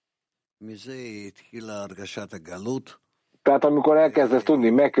 Tehát amikor elkezdesz tudni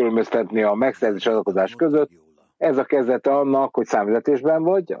megkülönböztetni a megszerzés adakozás között, ez a kezdete annak, hogy számvezetésben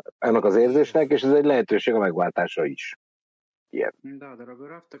vagy, ennek az érzésnek, és ez egy lehetőség a megváltásra is. Ilyen. Да, дорогой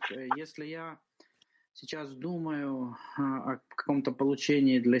Раф, так если я сейчас думаю о каком-то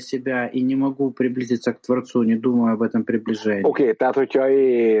получении для себя и не могу приблизиться к Творцу, не думаю об этом приближении. Oké, tehát hogyha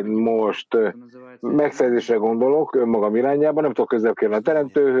én most megszerzésre gondolok önmagam irányában, nem tudok közelebb kerülni a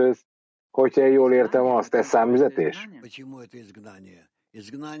Teremtőhöz, hogyha én jól értem azt, ez számüzetés?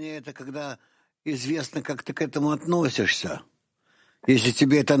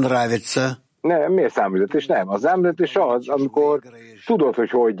 Nem, miért számüzetés? Nem. A számüzetés az, amikor tudod,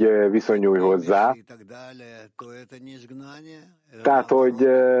 hogy viszonyulj hozzá. Tehát, hogy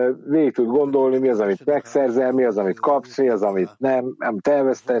végig tud gondolni, mi az, amit megszerzel, mi az, amit kapsz, mi az, amit nem, amit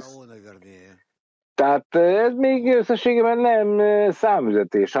elvesztesz. Tehát ez még összességében nem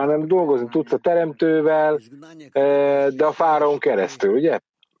számüzetés, hanem dolgozni tudsz a Teremtővel, de a fáraón keresztül, ugye?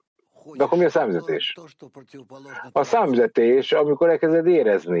 De akkor mi a számüzetés? A számüzetés, amikor elkezded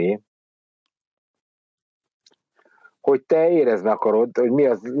érezni, hogy te érezni akarod, hogy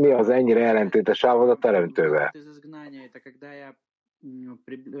mi az ennyire ellentétes állapot a Teremtővel.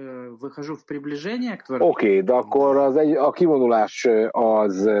 Oké, de akkor a kivonulás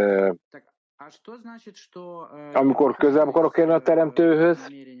az, amikor közel akarok érni a Teremtőhöz,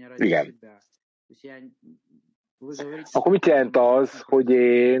 igen. Akkor mit jelent az, hogy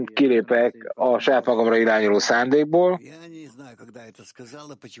én kilépek a saját magamra irányuló szándékból,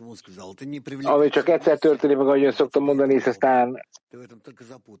 ami csak egyszer történik meg, ahogy ön szoktam mondani, és aztán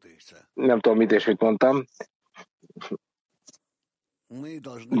nem tudom mit és mit mondtam.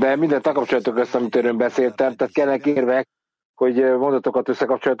 De mindent lekapcsolatok össze, amit ön beszéltem, tehát kellene érvek, hogy mondatokat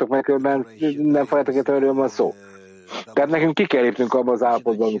összekapcsolatok, mert különben nem fogjátok érteni, hogy van szó. Tehát nekünk ki kell lépnünk abba az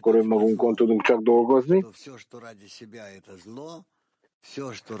állapotban, amikor önmagunkon tudunk csak dolgozni.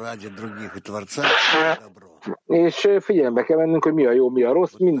 És figyelembe kell vennünk, hogy mi a jó, mi a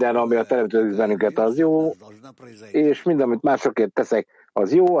rossz, minden, ami a Teremtő bennünket, az jó, és minden, amit másokért teszek,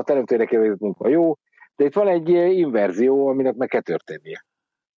 az jó, a Teremtőnek végzett munka jó, de itt van egy inverzió, aminek meg kell történnie.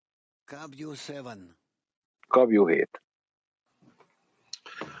 Kabjú 7.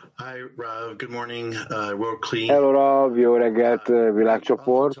 Hi, Rav. Good morning. World Clean. Hello, Rav. Jó reggelt,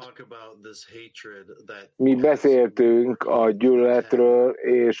 világcsoport. Mi beszéltünk a gyűlöletről,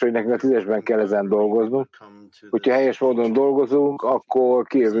 és hogy nekünk a 10-esben kell ezen dolgoznunk. Hogyha helyes módon dolgozunk, akkor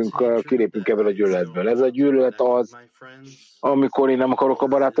kilépünk ebből a gyűlöletből. Ez a gyűlölet az, amikor én nem akarok a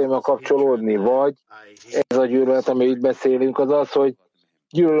barátaimmal kapcsolódni, vagy ez a gyűlölet, ami itt beszélünk, az az, hogy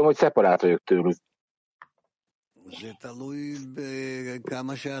gyűlölöm, hogy szeparált vagyok tőlük.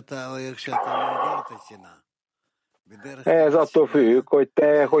 Ez attól függ, hogy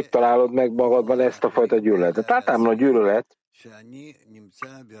te hogy találod meg magadban ezt a fajta gyűlöletet. Általában a gyűlölet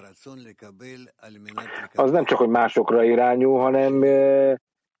az nem csak, hogy másokra irányul, hanem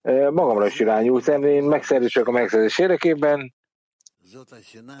magamra is irányul, hiszen én megszerzések a megszerzés érdekében,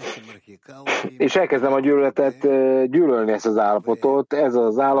 és elkezdem a gyűlöletet gyűlölni, ezt az állapotot. Ez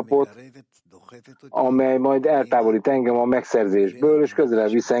az állapot, amely majd eltávolít engem a megszerzésből, és közelebb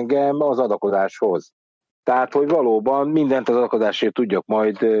visz engem az adakozáshoz. Tehát, hogy valóban mindent az adakozásért tudjak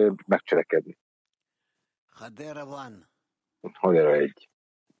majd megcselekedni. Hadera 1.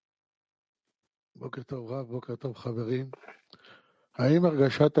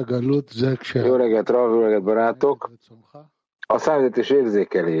 Jó reggelt, Rav, jó reggelt, barátok! A számüzetés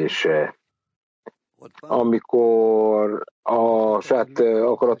érzékelése, amikor a saját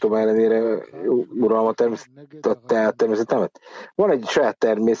akaratom ellenére uralom a természetemet. Van egy saját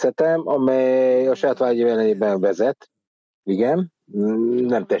természetem, amely a saját vágyi ellenében vezet. Igen,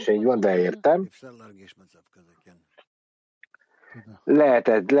 nem teljesen így van, de értem.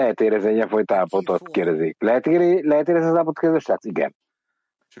 Lehet érezni egy ilyenfajta állapotot, kérdezik. Lehet érezni az állapotot, kérdezik, srác? Igen.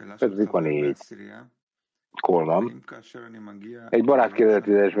 Ötödik van 4. Kolmam. Egy barát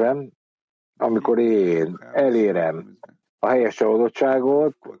kérdezésben, amikor én elérem a helyes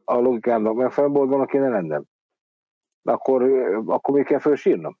csalódottságot, a logikámnak megfelelően boldognak kéne lennem. Akkor még kell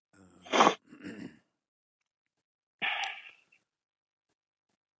fölsírnom?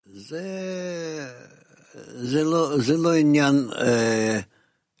 זה לא עניין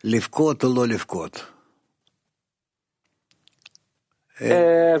לבכות או לא לבכות.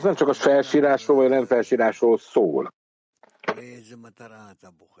 Ez nem csak a felsírásról, vagy nem felsírásról szól,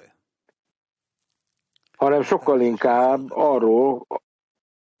 hanem sokkal inkább arról,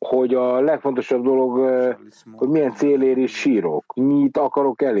 hogy a legfontosabb dolog, hogy milyen célért is sírok, mit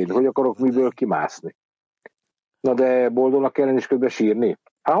akarok elérni, hogy akarok miből kimászni. Na de boldognak kellene is közben sírni?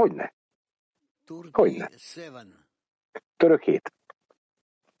 Há, hogyne? Hogyne. Török 7.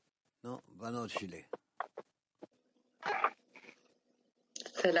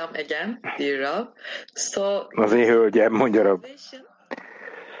 Selam again, dear Rav. So, Az én hölgyem, mondja Rav.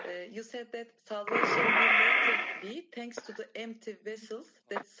 You said that salvation will later be thanks to the empty vessels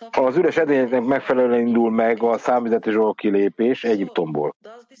that suffer. Az üres edényeknek megfelelően indul meg a számüzetes való kilépés Egyiptomból.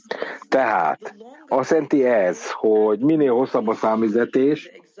 Tehát azt jelenti ez, hogy minél hosszabb a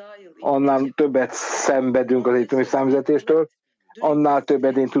számüzetés, annál többet szenvedünk az egyiptomi számüzetéstől, annál több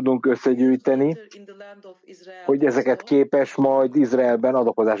edényt tudunk összegyűjteni, hogy ezeket képes majd Izraelben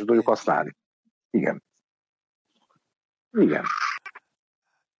adakozásra tudjuk használni. Igen. Igen.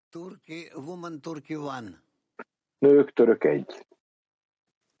 Nők, török 1.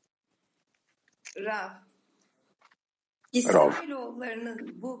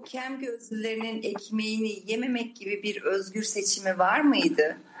 İsrailoğullarının bu kem gözlülerinin ekmeğini yememek gibi bir özgür seçimi var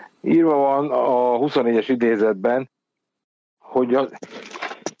mıydı? Írva van a 24-es idézetben, hogy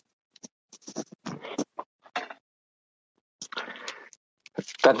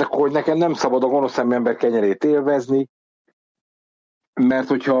tehát, hogy nekem nem szabad a gonosz szemű ember kenyerét élvezni, mert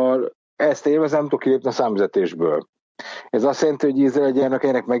hogyha ezt élvezem, nem tudok kilépni a számüzetésből. Ez azt jelenti, hogy Izrael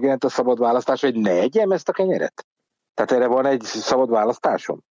gyermekeinek megjelent a szabad választás, hogy ne egyem ezt a kenyeret? Tehát erre van egy szabad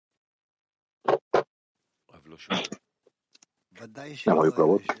választásom? Nem vagyok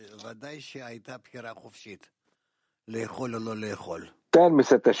Ravot.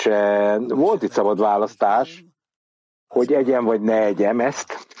 Természetesen volt itt szabad választás, hogy egyem vagy ne egyem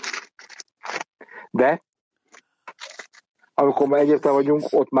ezt, de amikor már egyértelműen vagyunk,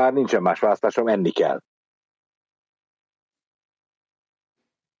 ott már nincsen más választásom, enni kell.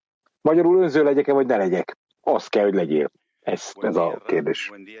 Magyarul önző legyek-e, vagy ne legyek? Azt kell, hogy legyél. Ez a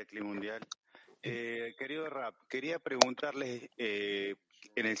kérdés.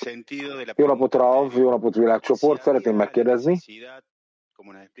 Jó napot, Rav, jó napot, világcsoport. Szeretném megkérdezni.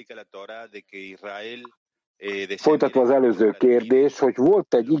 Folytatva az előző kérdés, hogy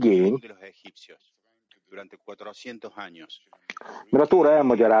volt egy igény, mert a Tóra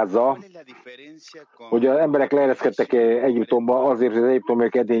elmagyarázza, hogy az emberek leereszkedtek Egyiptomba azért, hogy az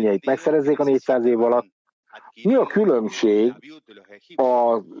egyiptomiak edényeit megszerezzék a 400 év alatt. Mi a különbség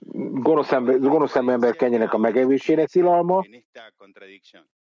a gonosz ember kenyének a megevésének tilalma,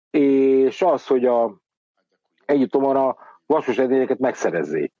 és az, hogy Egyiptomon a vasos edényeket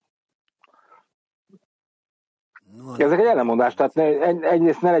megszerezzék? Ezek egy ellenmondás, tehát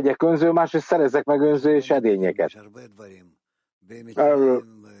egyrészt ne legyek önző, másrészt szerezzek meg önző és edényeket.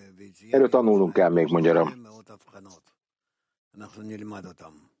 Erről tanulnunk kell még, mondjam.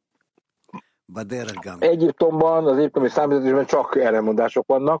 Egyiptomban, az egyiptomi számüzetésben csak ellenmondások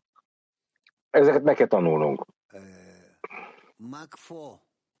vannak, ezeket meg kell tanulnunk.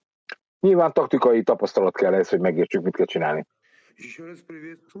 Nyilván taktikai tapasztalat kell ez, hogy megértsük, mit kell csinálni.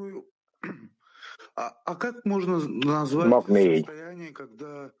 А как можно назвать состояние,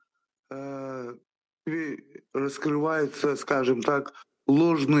 когда раскрывается, скажем так,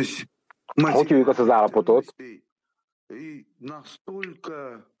 ложность мотивации и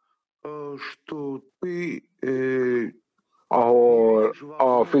настолько, что ты ahol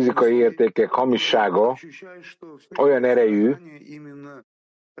a fizikai értékek hamissága olyan erejű,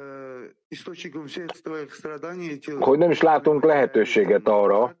 hogy nem is látunk lehetőséget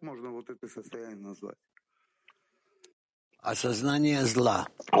arra,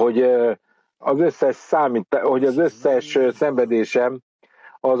 hogy az összes szenvedésem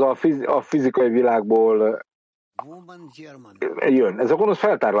az a fizikai világból jön. Ez a gonosz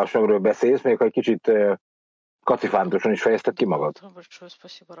feltárlás, amiről beszélsz, még egy kicsit kacifántosan is fejezted ki magad.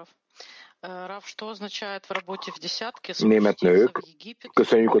 Német nők,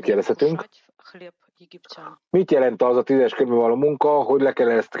 köszönjük, hogy kérdezhetünk. Mit jelent az a 10-es körben való munka, hogy le kell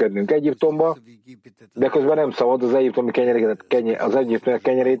ereszkednünk Egyiptomba, de közben nem szabad az egyiptomi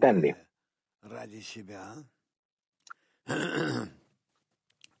kenyerét enni?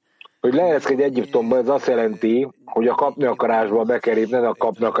 Hogy leereszkedj Egyiptomba, ez azt jelenti, hogy a kapni akarásba be kell lépned a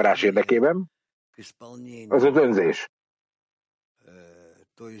kapni akarás érdekében. Ez az önzés.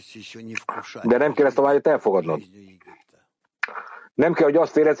 De nem kell ezt a vágyat elfogadnod. Nem kell, hogy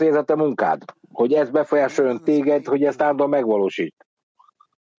azt érezd, hogy ez a te munkád. Hogy ez befolyásoljon téged, hogy ezt állandóan megvalósít.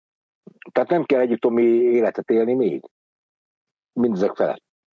 Tehát nem kell egyiptomi életet élni még. Mindezek felett.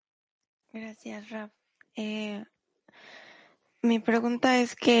 Gracias, Rav. Mi pregunta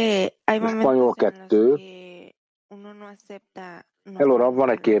es que hay momentos en los que uno no acepta. Hello, Rav, van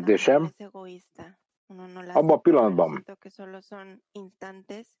egy kérdésem. Abban a pillanatban,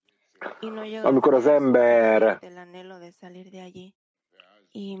 amikor az ember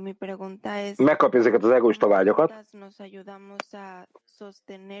megkapja ezeket az egoista vágyakat,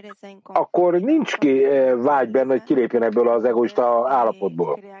 akkor nincs vágy benne, hogy kilépjen ebből az egoista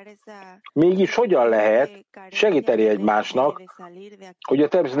állapotból. Mégis hogyan lehet segíteni egymásnak, hogy a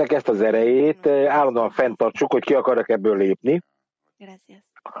természetnek ezt az erejét állandóan fenntartsuk, hogy ki akarnak ebből lépni,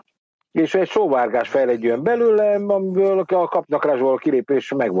 és egy sóvárgás fejlődjön belőle, amiből a kapnakrásból a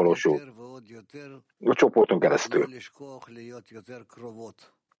kilépés megvalósul a csoporton keresztül.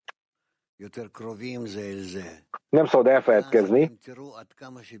 Nem szabad elfeledkezni,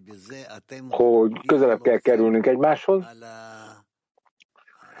 hogy közelebb kell kerülnünk egymáshoz,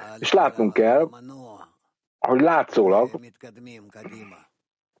 és látnunk kell, hogy látszólag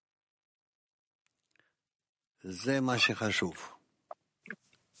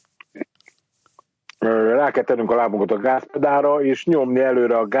rá kell tennünk a lábunkat a gázpedálra, és nyomni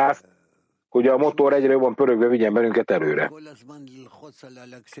előre a gázt, hogy a motor egyre jobban pörögve vigyen bennünket előre.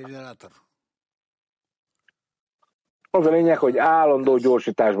 Az a lényeg, hogy állandó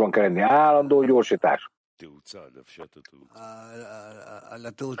gyorsításban kell lenni. Állandó gyorsítás.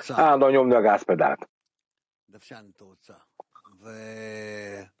 Állandóan nyomni a gázpedált.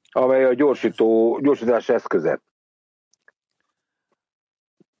 Amely a gyorsítás eszköze.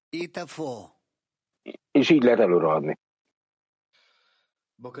 És így lehet előre adni.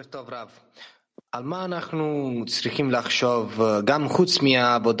 בוקר טוב רב. על מה אנחנו צריכים לחשוב גם חוץ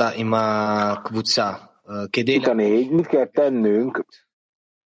מהעבודה עם הקבוצה כדי mit kell tennünk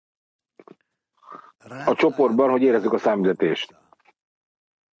a csoportban, hogy érezzük a számüzetést?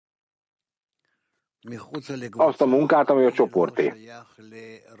 Azt a munkát, ami a csoporté.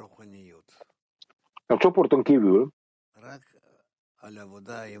 A csoporton kívül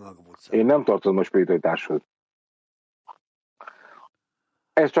én nem tartozom a spiritualitáshoz.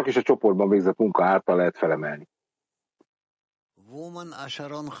 Ez csak is a csoportban végzett munka által lehet felemelni.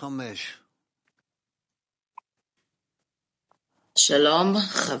 שלום,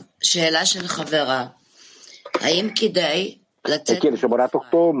 שאלה של חברה. האם כדאי Egy kérdés a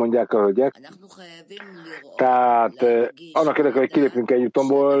barátoktól, mondják a hölgyek. Tehát annak érdekében, hogy kilépünk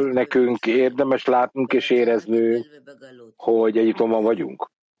Egyiptomból, nekünk érdemes látnunk és éreznünk, hogy Egyiptomban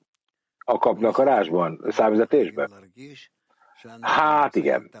vagyunk. A kapnakarásban, a számüzetésben. Hát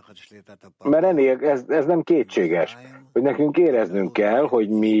igen. Mert ez nem kétséges, hogy nekünk éreznünk kell, hogy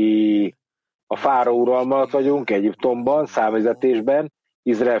mi a fáraó uralma alatt vagyunk Egyiptomban, számüzetésben,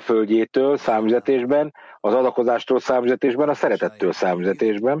 Izrael földjétől számüzetésben, az adakozástól számüzetésben, a szeretettől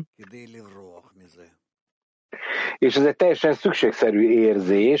számüzetésben. És ez egy teljesen szükségszerű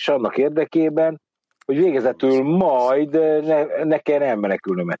érzés annak érdekében, hogy végezetül majd ne kell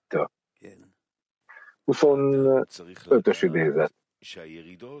elmenekülnöm ettől. 25-ös idézet.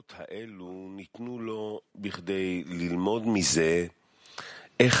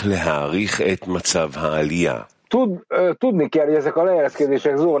 Tudni kell, hogy ezek a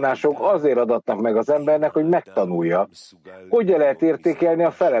leereszkedések, zónások azért adatnak meg az embernek, hogy megtanulja, hogyan lehet értékelni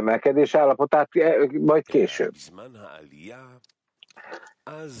a felemelkedés állapotát majd később.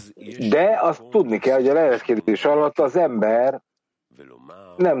 De azt tudni kell, hogy a leereszkedés alatt az ember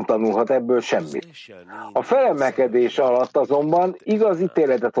nem tanulhat ebből semmit. A felemelkedés alatt azonban igazi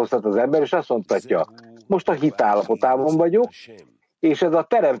ítéletet hozhat az ember, és azt mondhatja, most a hit állapotában vagyok, és ez a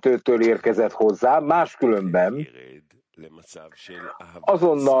teremtőtől érkezett hozzá, máskülönben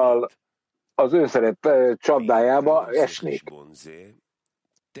azonnal az önszeret csapdájába esnék.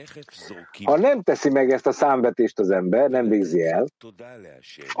 Ha nem teszi meg ezt a számvetést az ember, nem végzi el,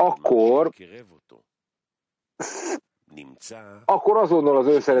 akkor azonnal az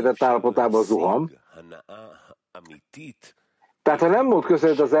önszeretett állapotába zuhan. Tehát ha nem volt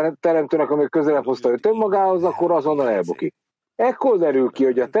köszönet a teremtőnek, amely közelebb hozta őt önmagához, akkor azonnal elbukik. Ekkor derül ki,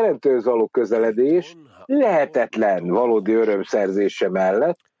 hogy a teremtőhöz való közeledés lehetetlen valódi örömszerzése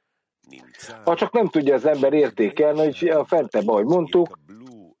mellett, ha csak nem tudja az ember értékelni, hogy a fentebb, ahogy mondtuk,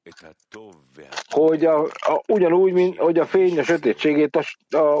 hogy ugyanúgy, mint hogy a fény a sötétségét,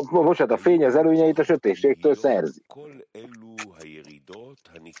 a fény az előnyeit a sötétségtől szerzi.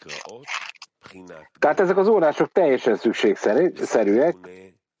 Tehát ezek az órások teljesen szükségszerűek,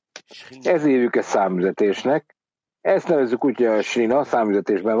 ez hívjuk ezt számüzetésnek, ezt nevezzük úgy, hogy a sina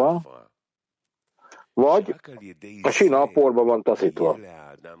számüzetésben van, vagy a sina a porban van taszítva.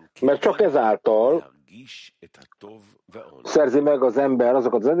 Mert csak ezáltal szerzi meg az ember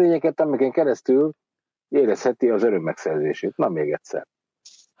azokat az edényeket, amiken keresztül érezheti az öröm megszerzését. Na, még egyszer.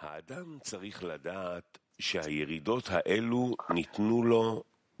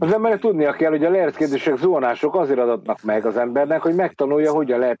 Az embernek tudnia kell, hogy a leereszkedések, zuhanások azért adatnak meg az embernek, hogy megtanulja,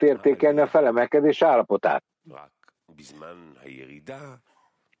 hogyan lehet értékelni a felemelkedés állapotát.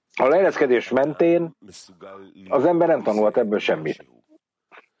 A leereszkedés mentén az ember nem tanulhat ebből semmit.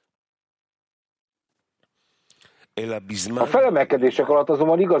 A felemelkedések alatt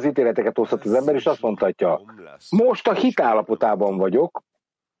azonban igaz ítéleteket hozhat az ember, és azt mondhatja, most a hitállapotában vagyok,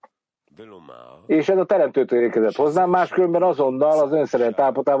 és ez a teremtőtől érkezett hozzám, máskülönben azonnal az önszerelt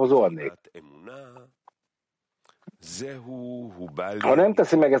állapotába zuhannék. Ha nem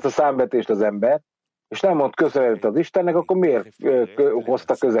teszi meg ezt a számvetést az ember, és nem mond köszönetet az Istennek, akkor miért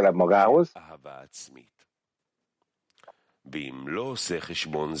hozta közelebb magához?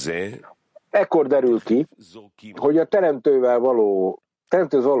 Ekkor derül ki, hogy a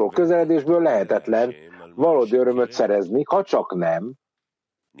teremtőhöz való közeledésből lehetetlen valódi örömöt szerezni, ha csak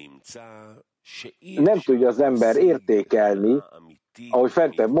nem tudja az ember értékelni, ahogy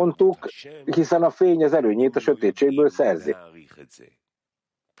fentebb mondtuk, hiszen a fény az előnyét a sötétségből szerzi.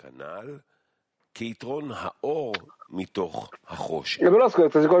 Ebből azt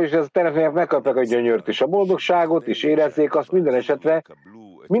következik, hogy ez a teremtőnek megkapják a gyönyört és a boldogságot, és érezzék azt minden esetre,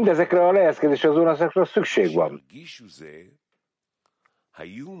 mindezekre a leereszkedésre, az órászakra szükség van.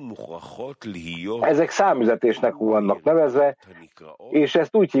 Ezek számüzetésnek vannak nevezve, és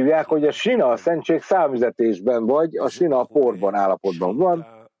ezt úgy hívják, hogy a sina, a szentség számüzetésben vagy, a sina a porban állapotban van,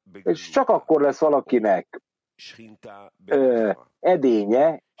 és csak akkor lesz valakinek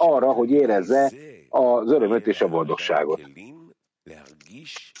edénye arra, hogy érezze az örömöt és a boldogságot.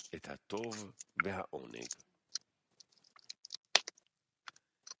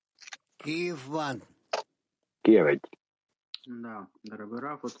 Киев 1. Да, дорогой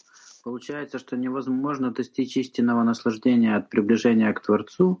Раф, вот получается, что невозможно достичь истинного наслаждения от приближения к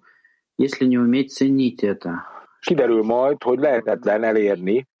Творцу, если не уметь ценить это. Kiderül majd, hogy lehetetlen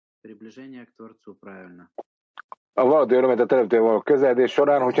elérni Приближение к Творцу, правильно. a valódi örömet a teremtővel való közeledés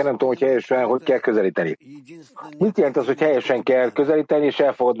során, hogyha nem tudom, hogy helyesen hogy kell közelíteni. Mit jelent az, hogy helyesen kell közelíteni és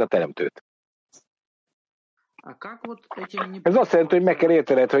elfogadni a teremtőt? Ez azt jelenti, hogy meg kell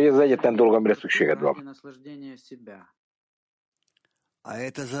értened, hogy ez az egyetlen dolog, amire szükséged van.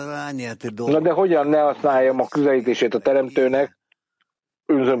 Na de hogyan ne használjam a közelítését a teremtőnek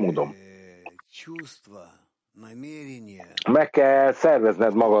önző módon? Meg kell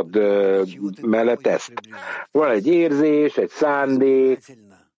szervezned magad mellett ezt. Van egy érzés, egy szándék,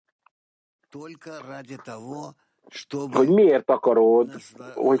 hogy miért akarod,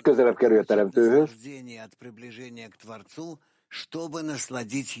 hogy közelebb kerülj a teremtőhöz.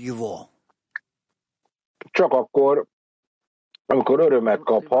 Csak akkor, amikor örömet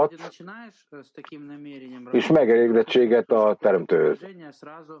kaphatsz, és megelégedettséget a teremtőhöz.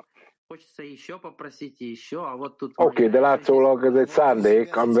 Oké, de látszólag ez egy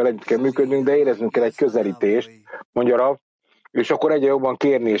szándék, amivel együtt kell működnünk, de éreznünk kell egy közelítést, mondja Rav, és akkor egyre jobban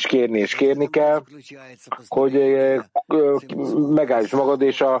kérni kell, hogy megállíts magad,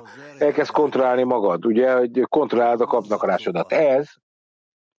 és elkezd kontrollálni magad, ugye, hogy kontrolláld a kapnakarásodat. Ez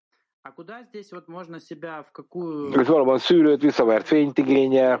valóban szűrőt, visszavert fényt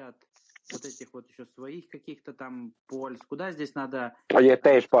igényel, vagy egy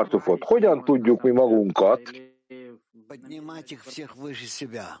teljes partufot. Hogyan tudjuk mi magunkat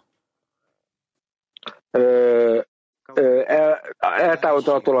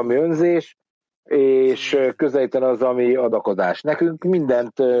eltávolítani attól, ami önzés, és közelíteni az, ami adakozás. Nekünk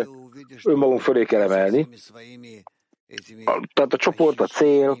mindent önmagunk fölé kell emelni. Tehát a csoport, a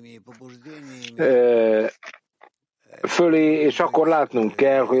cél fölé, és akkor látnunk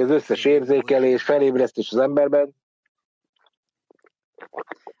kell, hogy az összes érzékelés, felébresztés az emberben.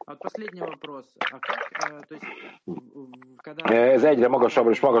 Ez egyre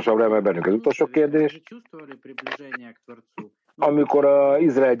magasabbra és magasabbra emel bennünk. Az utolsó kérdés. Amikor az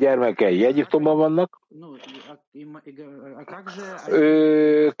Izrael gyermekei Egyiptomban vannak,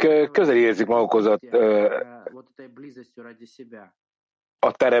 ők közel érzik magukhoz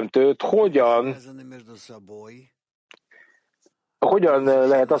a teremtőt. Hogyan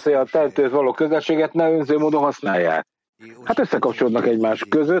lehet az, hogy a teremtőhöz való közelséget ne önző módon használják? Hát összekapcsolódnak egymás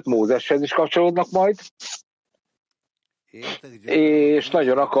között, Mózeshez is kapcsolódnak majd, és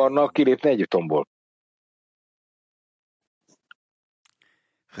nagyon akarnak kilépni Egyiptomból.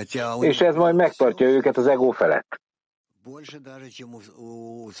 És ez majd megtartja őket az ego felett.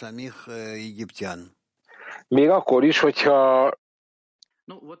 Még akkor is, hogyha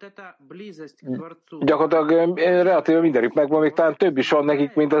gyakorlatilag relatíve mindenük megvan, még talán több is van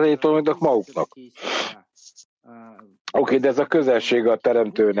nekik, mint az egyetlenek maguknak. Oké, de ez a közelség a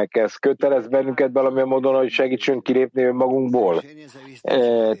teremtőnek, ez kötelez bennünket valamilyen módon, hogy segítsünk kilépni önmagunkból.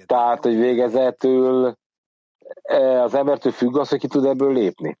 Tehát, hogy végezetül az embertől függ az, hogy ki tud ebből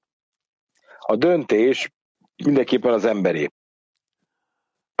lépni. A döntés mindenképpen az emberé.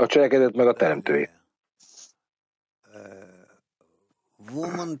 A cselekedet meg a teremtői.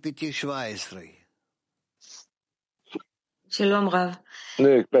 Shalom, Rav.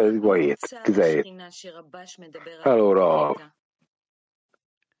 Nők pedig a 17. Hello, Rav.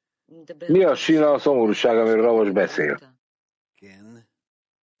 Mi a sína, a szomorúság, amiről Ravos beszél?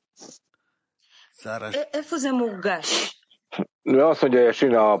 Ő azt mondja, hogy a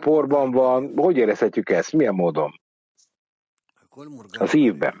sína a porban van. Hogy érezhetjük ezt? Milyen módon? A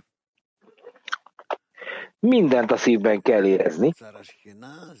szívben. Mindent a szívben kell érezni.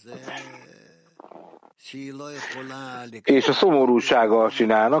 És a szomorúsága a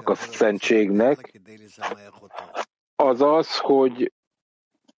sínának, a szentségnek az az, hogy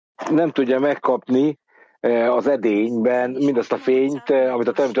nem tudja megkapni az edényben mindazt a fényt, amit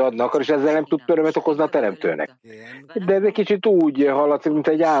a teremtő adna akar, és ezzel nem tud örömet okozni a teremtőnek. De ez egy kicsit úgy hallatszik, mint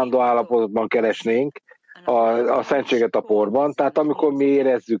egy állandó állapotban keresnénk a szentséget a porban. Tehát amikor mi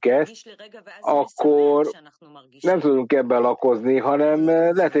érezzük ezt, akkor nem tudunk ebben lakozni, hanem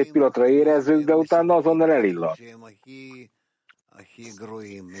lehet egy pillanatra érezzük, de utána azonnal elillat.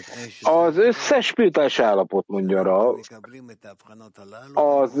 Az összes spirituális állapot, mondja Rav,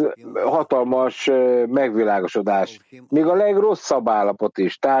 az hatalmas megvilágosodás. Még a legrosszabb állapot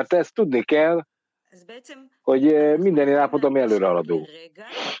is. Tehát ezt tudni kell, hogy minden állapot, ami előre haladó.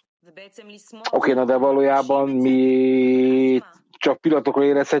 Oké, na de valójában mi csak pillanatokra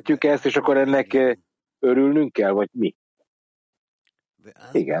érezhetjük ezt, és akkor ennek örülnünk kell, vagy mi?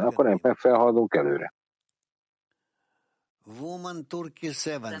 Igen, akkor nem felhaladunk előre. Woman Turkey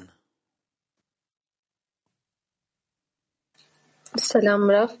 7. Selam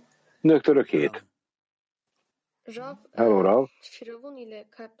Rav. Nők török 7. Rav, Hello, Rav. Firavun ile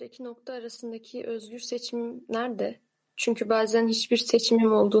kalpteki nokta arasındaki özgür seçimim nerede? Çünkü bazen hiçbir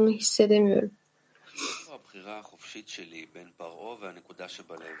seçimim olduğunu hissedemiyorum.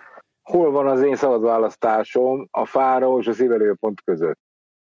 Hol van az én szabad választásom a fáraó és a szívelőpont között?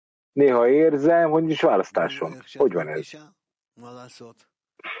 Néha érzem, hogy nincs választásom. Hogy van ez?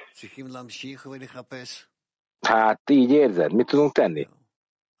 Hát így érzed, mit tudunk tenni?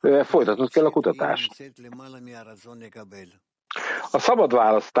 Folytatnod kell a kutatást. A szabad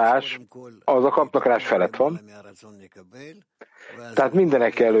választás az a kapnakarás felett van. Tehát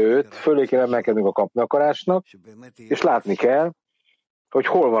mindenek előtt fölé kell emelkednünk a kapnakarásnak, és látni kell, hogy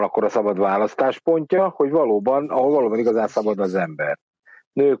hol van akkor a szabad választás pontja, hogy valóban, ahol valóban igazán szabad az ember.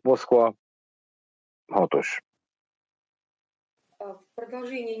 Nők, Moszkva, 6-os.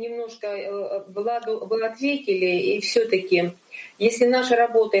 Продолжение немножко вы ответили, и все-таки, если наша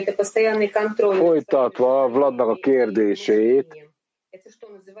работа это постоянный контроль. Folytatva Vladnak a kérdését,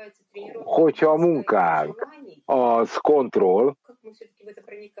 hogyha a munkánk az kontroll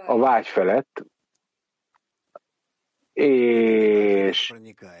a vágy felett, és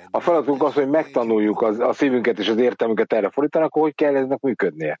a feladatunk az, hogy megtanuljuk a szívünket és az értelmünket erre fordítani, akkor hogy kell eznek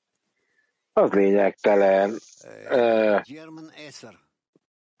működnie? Az lényegtelen,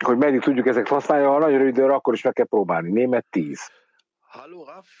 hogy meddig tudjuk ezeket használni, ha nagyon rövid időre, akkor is meg kell próbálni. Német 10. Hallo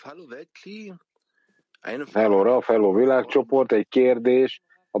Raff, hallo Weltkli. Hello Raff, hello világcsoport, egy kérdés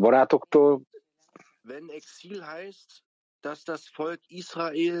a barátoktól. Wenn Exil heißt, dass das Volk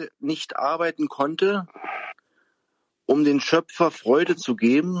Israel nicht arbeiten konnte, um den Schöpfer Freude zu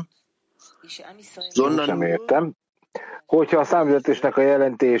geben, sondern nem értem. Hogyha a számüzetésnek a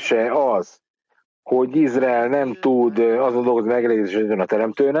jelentése az, hogy Izrael nem tud azon dolgozni megelégedésen a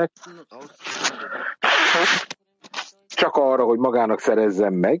teremtőnek, csak arra, hogy magának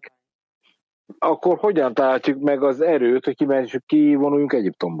szerezzen meg, akkor hogyan találjuk meg az erőt, hogy kivonuljunk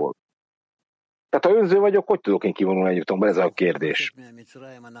Egyiptomból? Tehát ha önző vagyok, hogy tudok én kivonulni Egyiptomból? Ez a kérdés.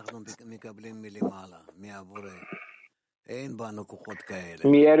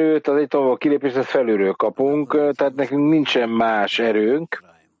 Mi erőt az Egyiptomból kilépést, ezt felülről kapunk, tehát nekünk nincsen más erőnk,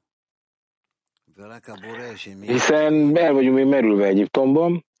 hiszen el vagyunk még merülve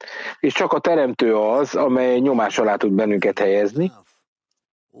Egyiptomban, és csak a teremtő az, amely nyomás alá tud bennünket helyezni,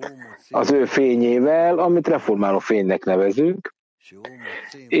 az ő fényével, amit reformáló fénynek nevezünk,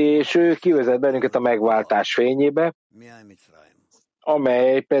 és ő kivezet bennünket a megváltás fényébe,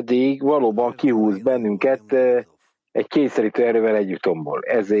 amely pedig valóban kihúz bennünket egy kényszerítő erővel Egyiptomból.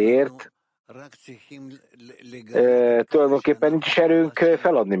 Ezért tulajdonképpen nincs is erőnk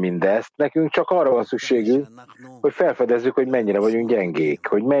feladni mindezt. Nekünk csak arra van szükségünk, hogy felfedezzük, hogy mennyire vagyunk gyengék,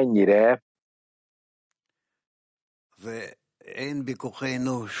 hogy mennyire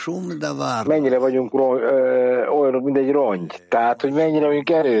vagyunk olyan, mint egy rongy. Tehát, hogy mennyire vagyunk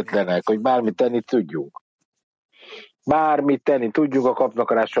erőtlenek, hogy bármit tenni tudjunk. Bármit tenni tudjunk a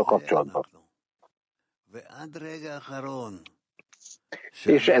kapnakarással kapcsolatban.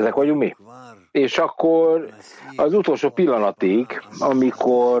 És ezek vagyunk mi. És akkor az utolsó pillanatig,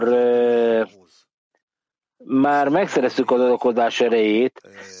 amikor már megszereztük az adakozás erejét,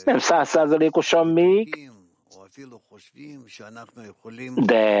 nem 100%-osan még,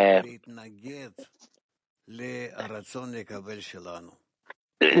 de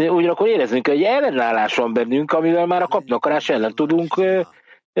ugyanakkor érezzünk, hogy egy ellenállás van bennünk, amivel már a kapnakarás ellen tudunk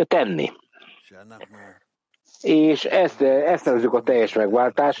tenni. És ezt nevezzük a teljes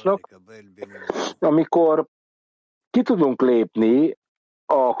megváltásnak, amikor ki tudunk lépni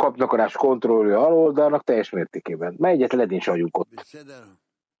a kapnakarás kontrollja alól, de annak teljes mértékében. Mert egyetlen nincs agyunk ott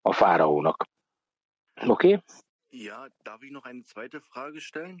a fáraónak. Oké? Ja, darf ich noch eine zweite Frage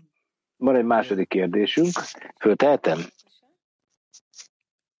stellen? Van egy második kérdésünk. Föltehetem?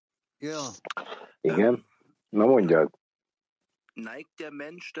 Igen. Na mondjad. Neigt der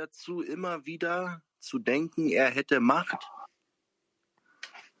Mensch dazu, immer wieder zu denken, er hätte Macht?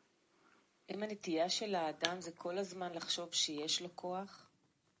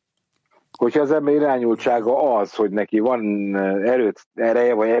 Hogyha az ember irányultsága az, hogy neki van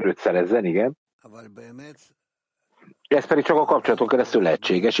ereje, vagy erőt szerezzen, igen. Ez pedig csak a kapcsolaton keresztül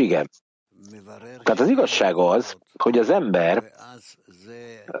lehetséges, igen. Tehát az igazság az, hogy az ember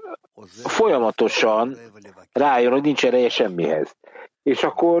folyamatosan rájön, hogy nincs ereje semmihez. És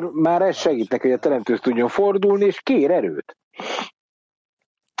akkor már ez segít neki, hogy a teremtőhöz tudjon fordulni, és kér erőt.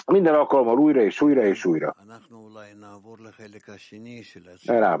 Minden alkalommal újra és újra és újra.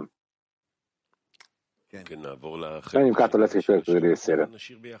 Rám. Menjünk át a leszés következő részére.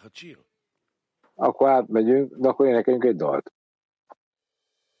 Akkor átmegyünk, de akkor énekeljünk egy dalt.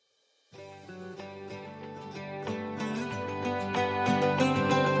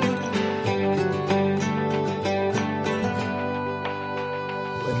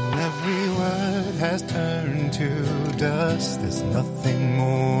 Has turned to dust, there's nothing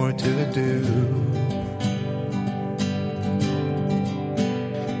more to do.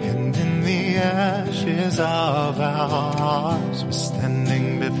 And in the ashes of our hearts, we're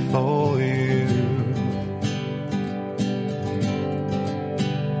standing before you.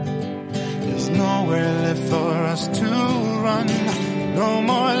 There's nowhere left for us to run, no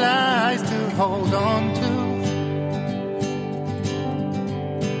more lies to hold on to.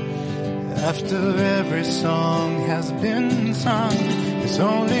 After every song has been sung, it's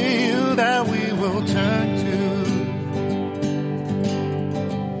only you that we will turn to.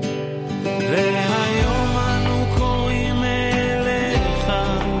 והיום אנו קוראים אליך,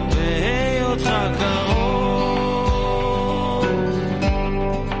 בהיותך קרוב.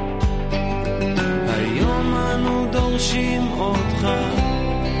 היום אנו דורשים אותך,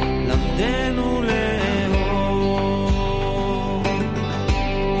 למדנו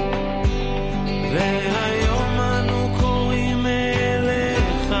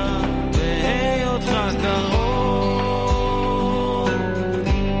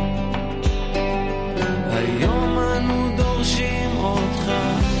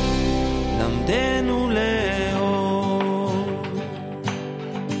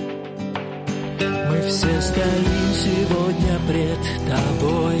сегодня пред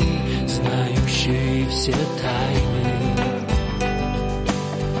тобой, знающий все тайны.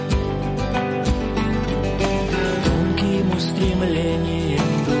 Тонким устремлением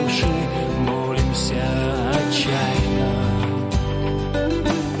души молимся отчаянно.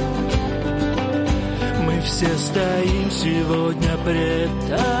 Мы все стоим сегодня пред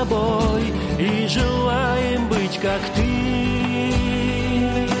тобой и желаем быть как ты.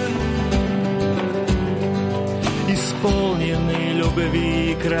 Исполнены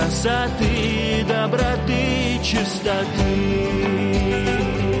любви, красоты, доброты, чистоты.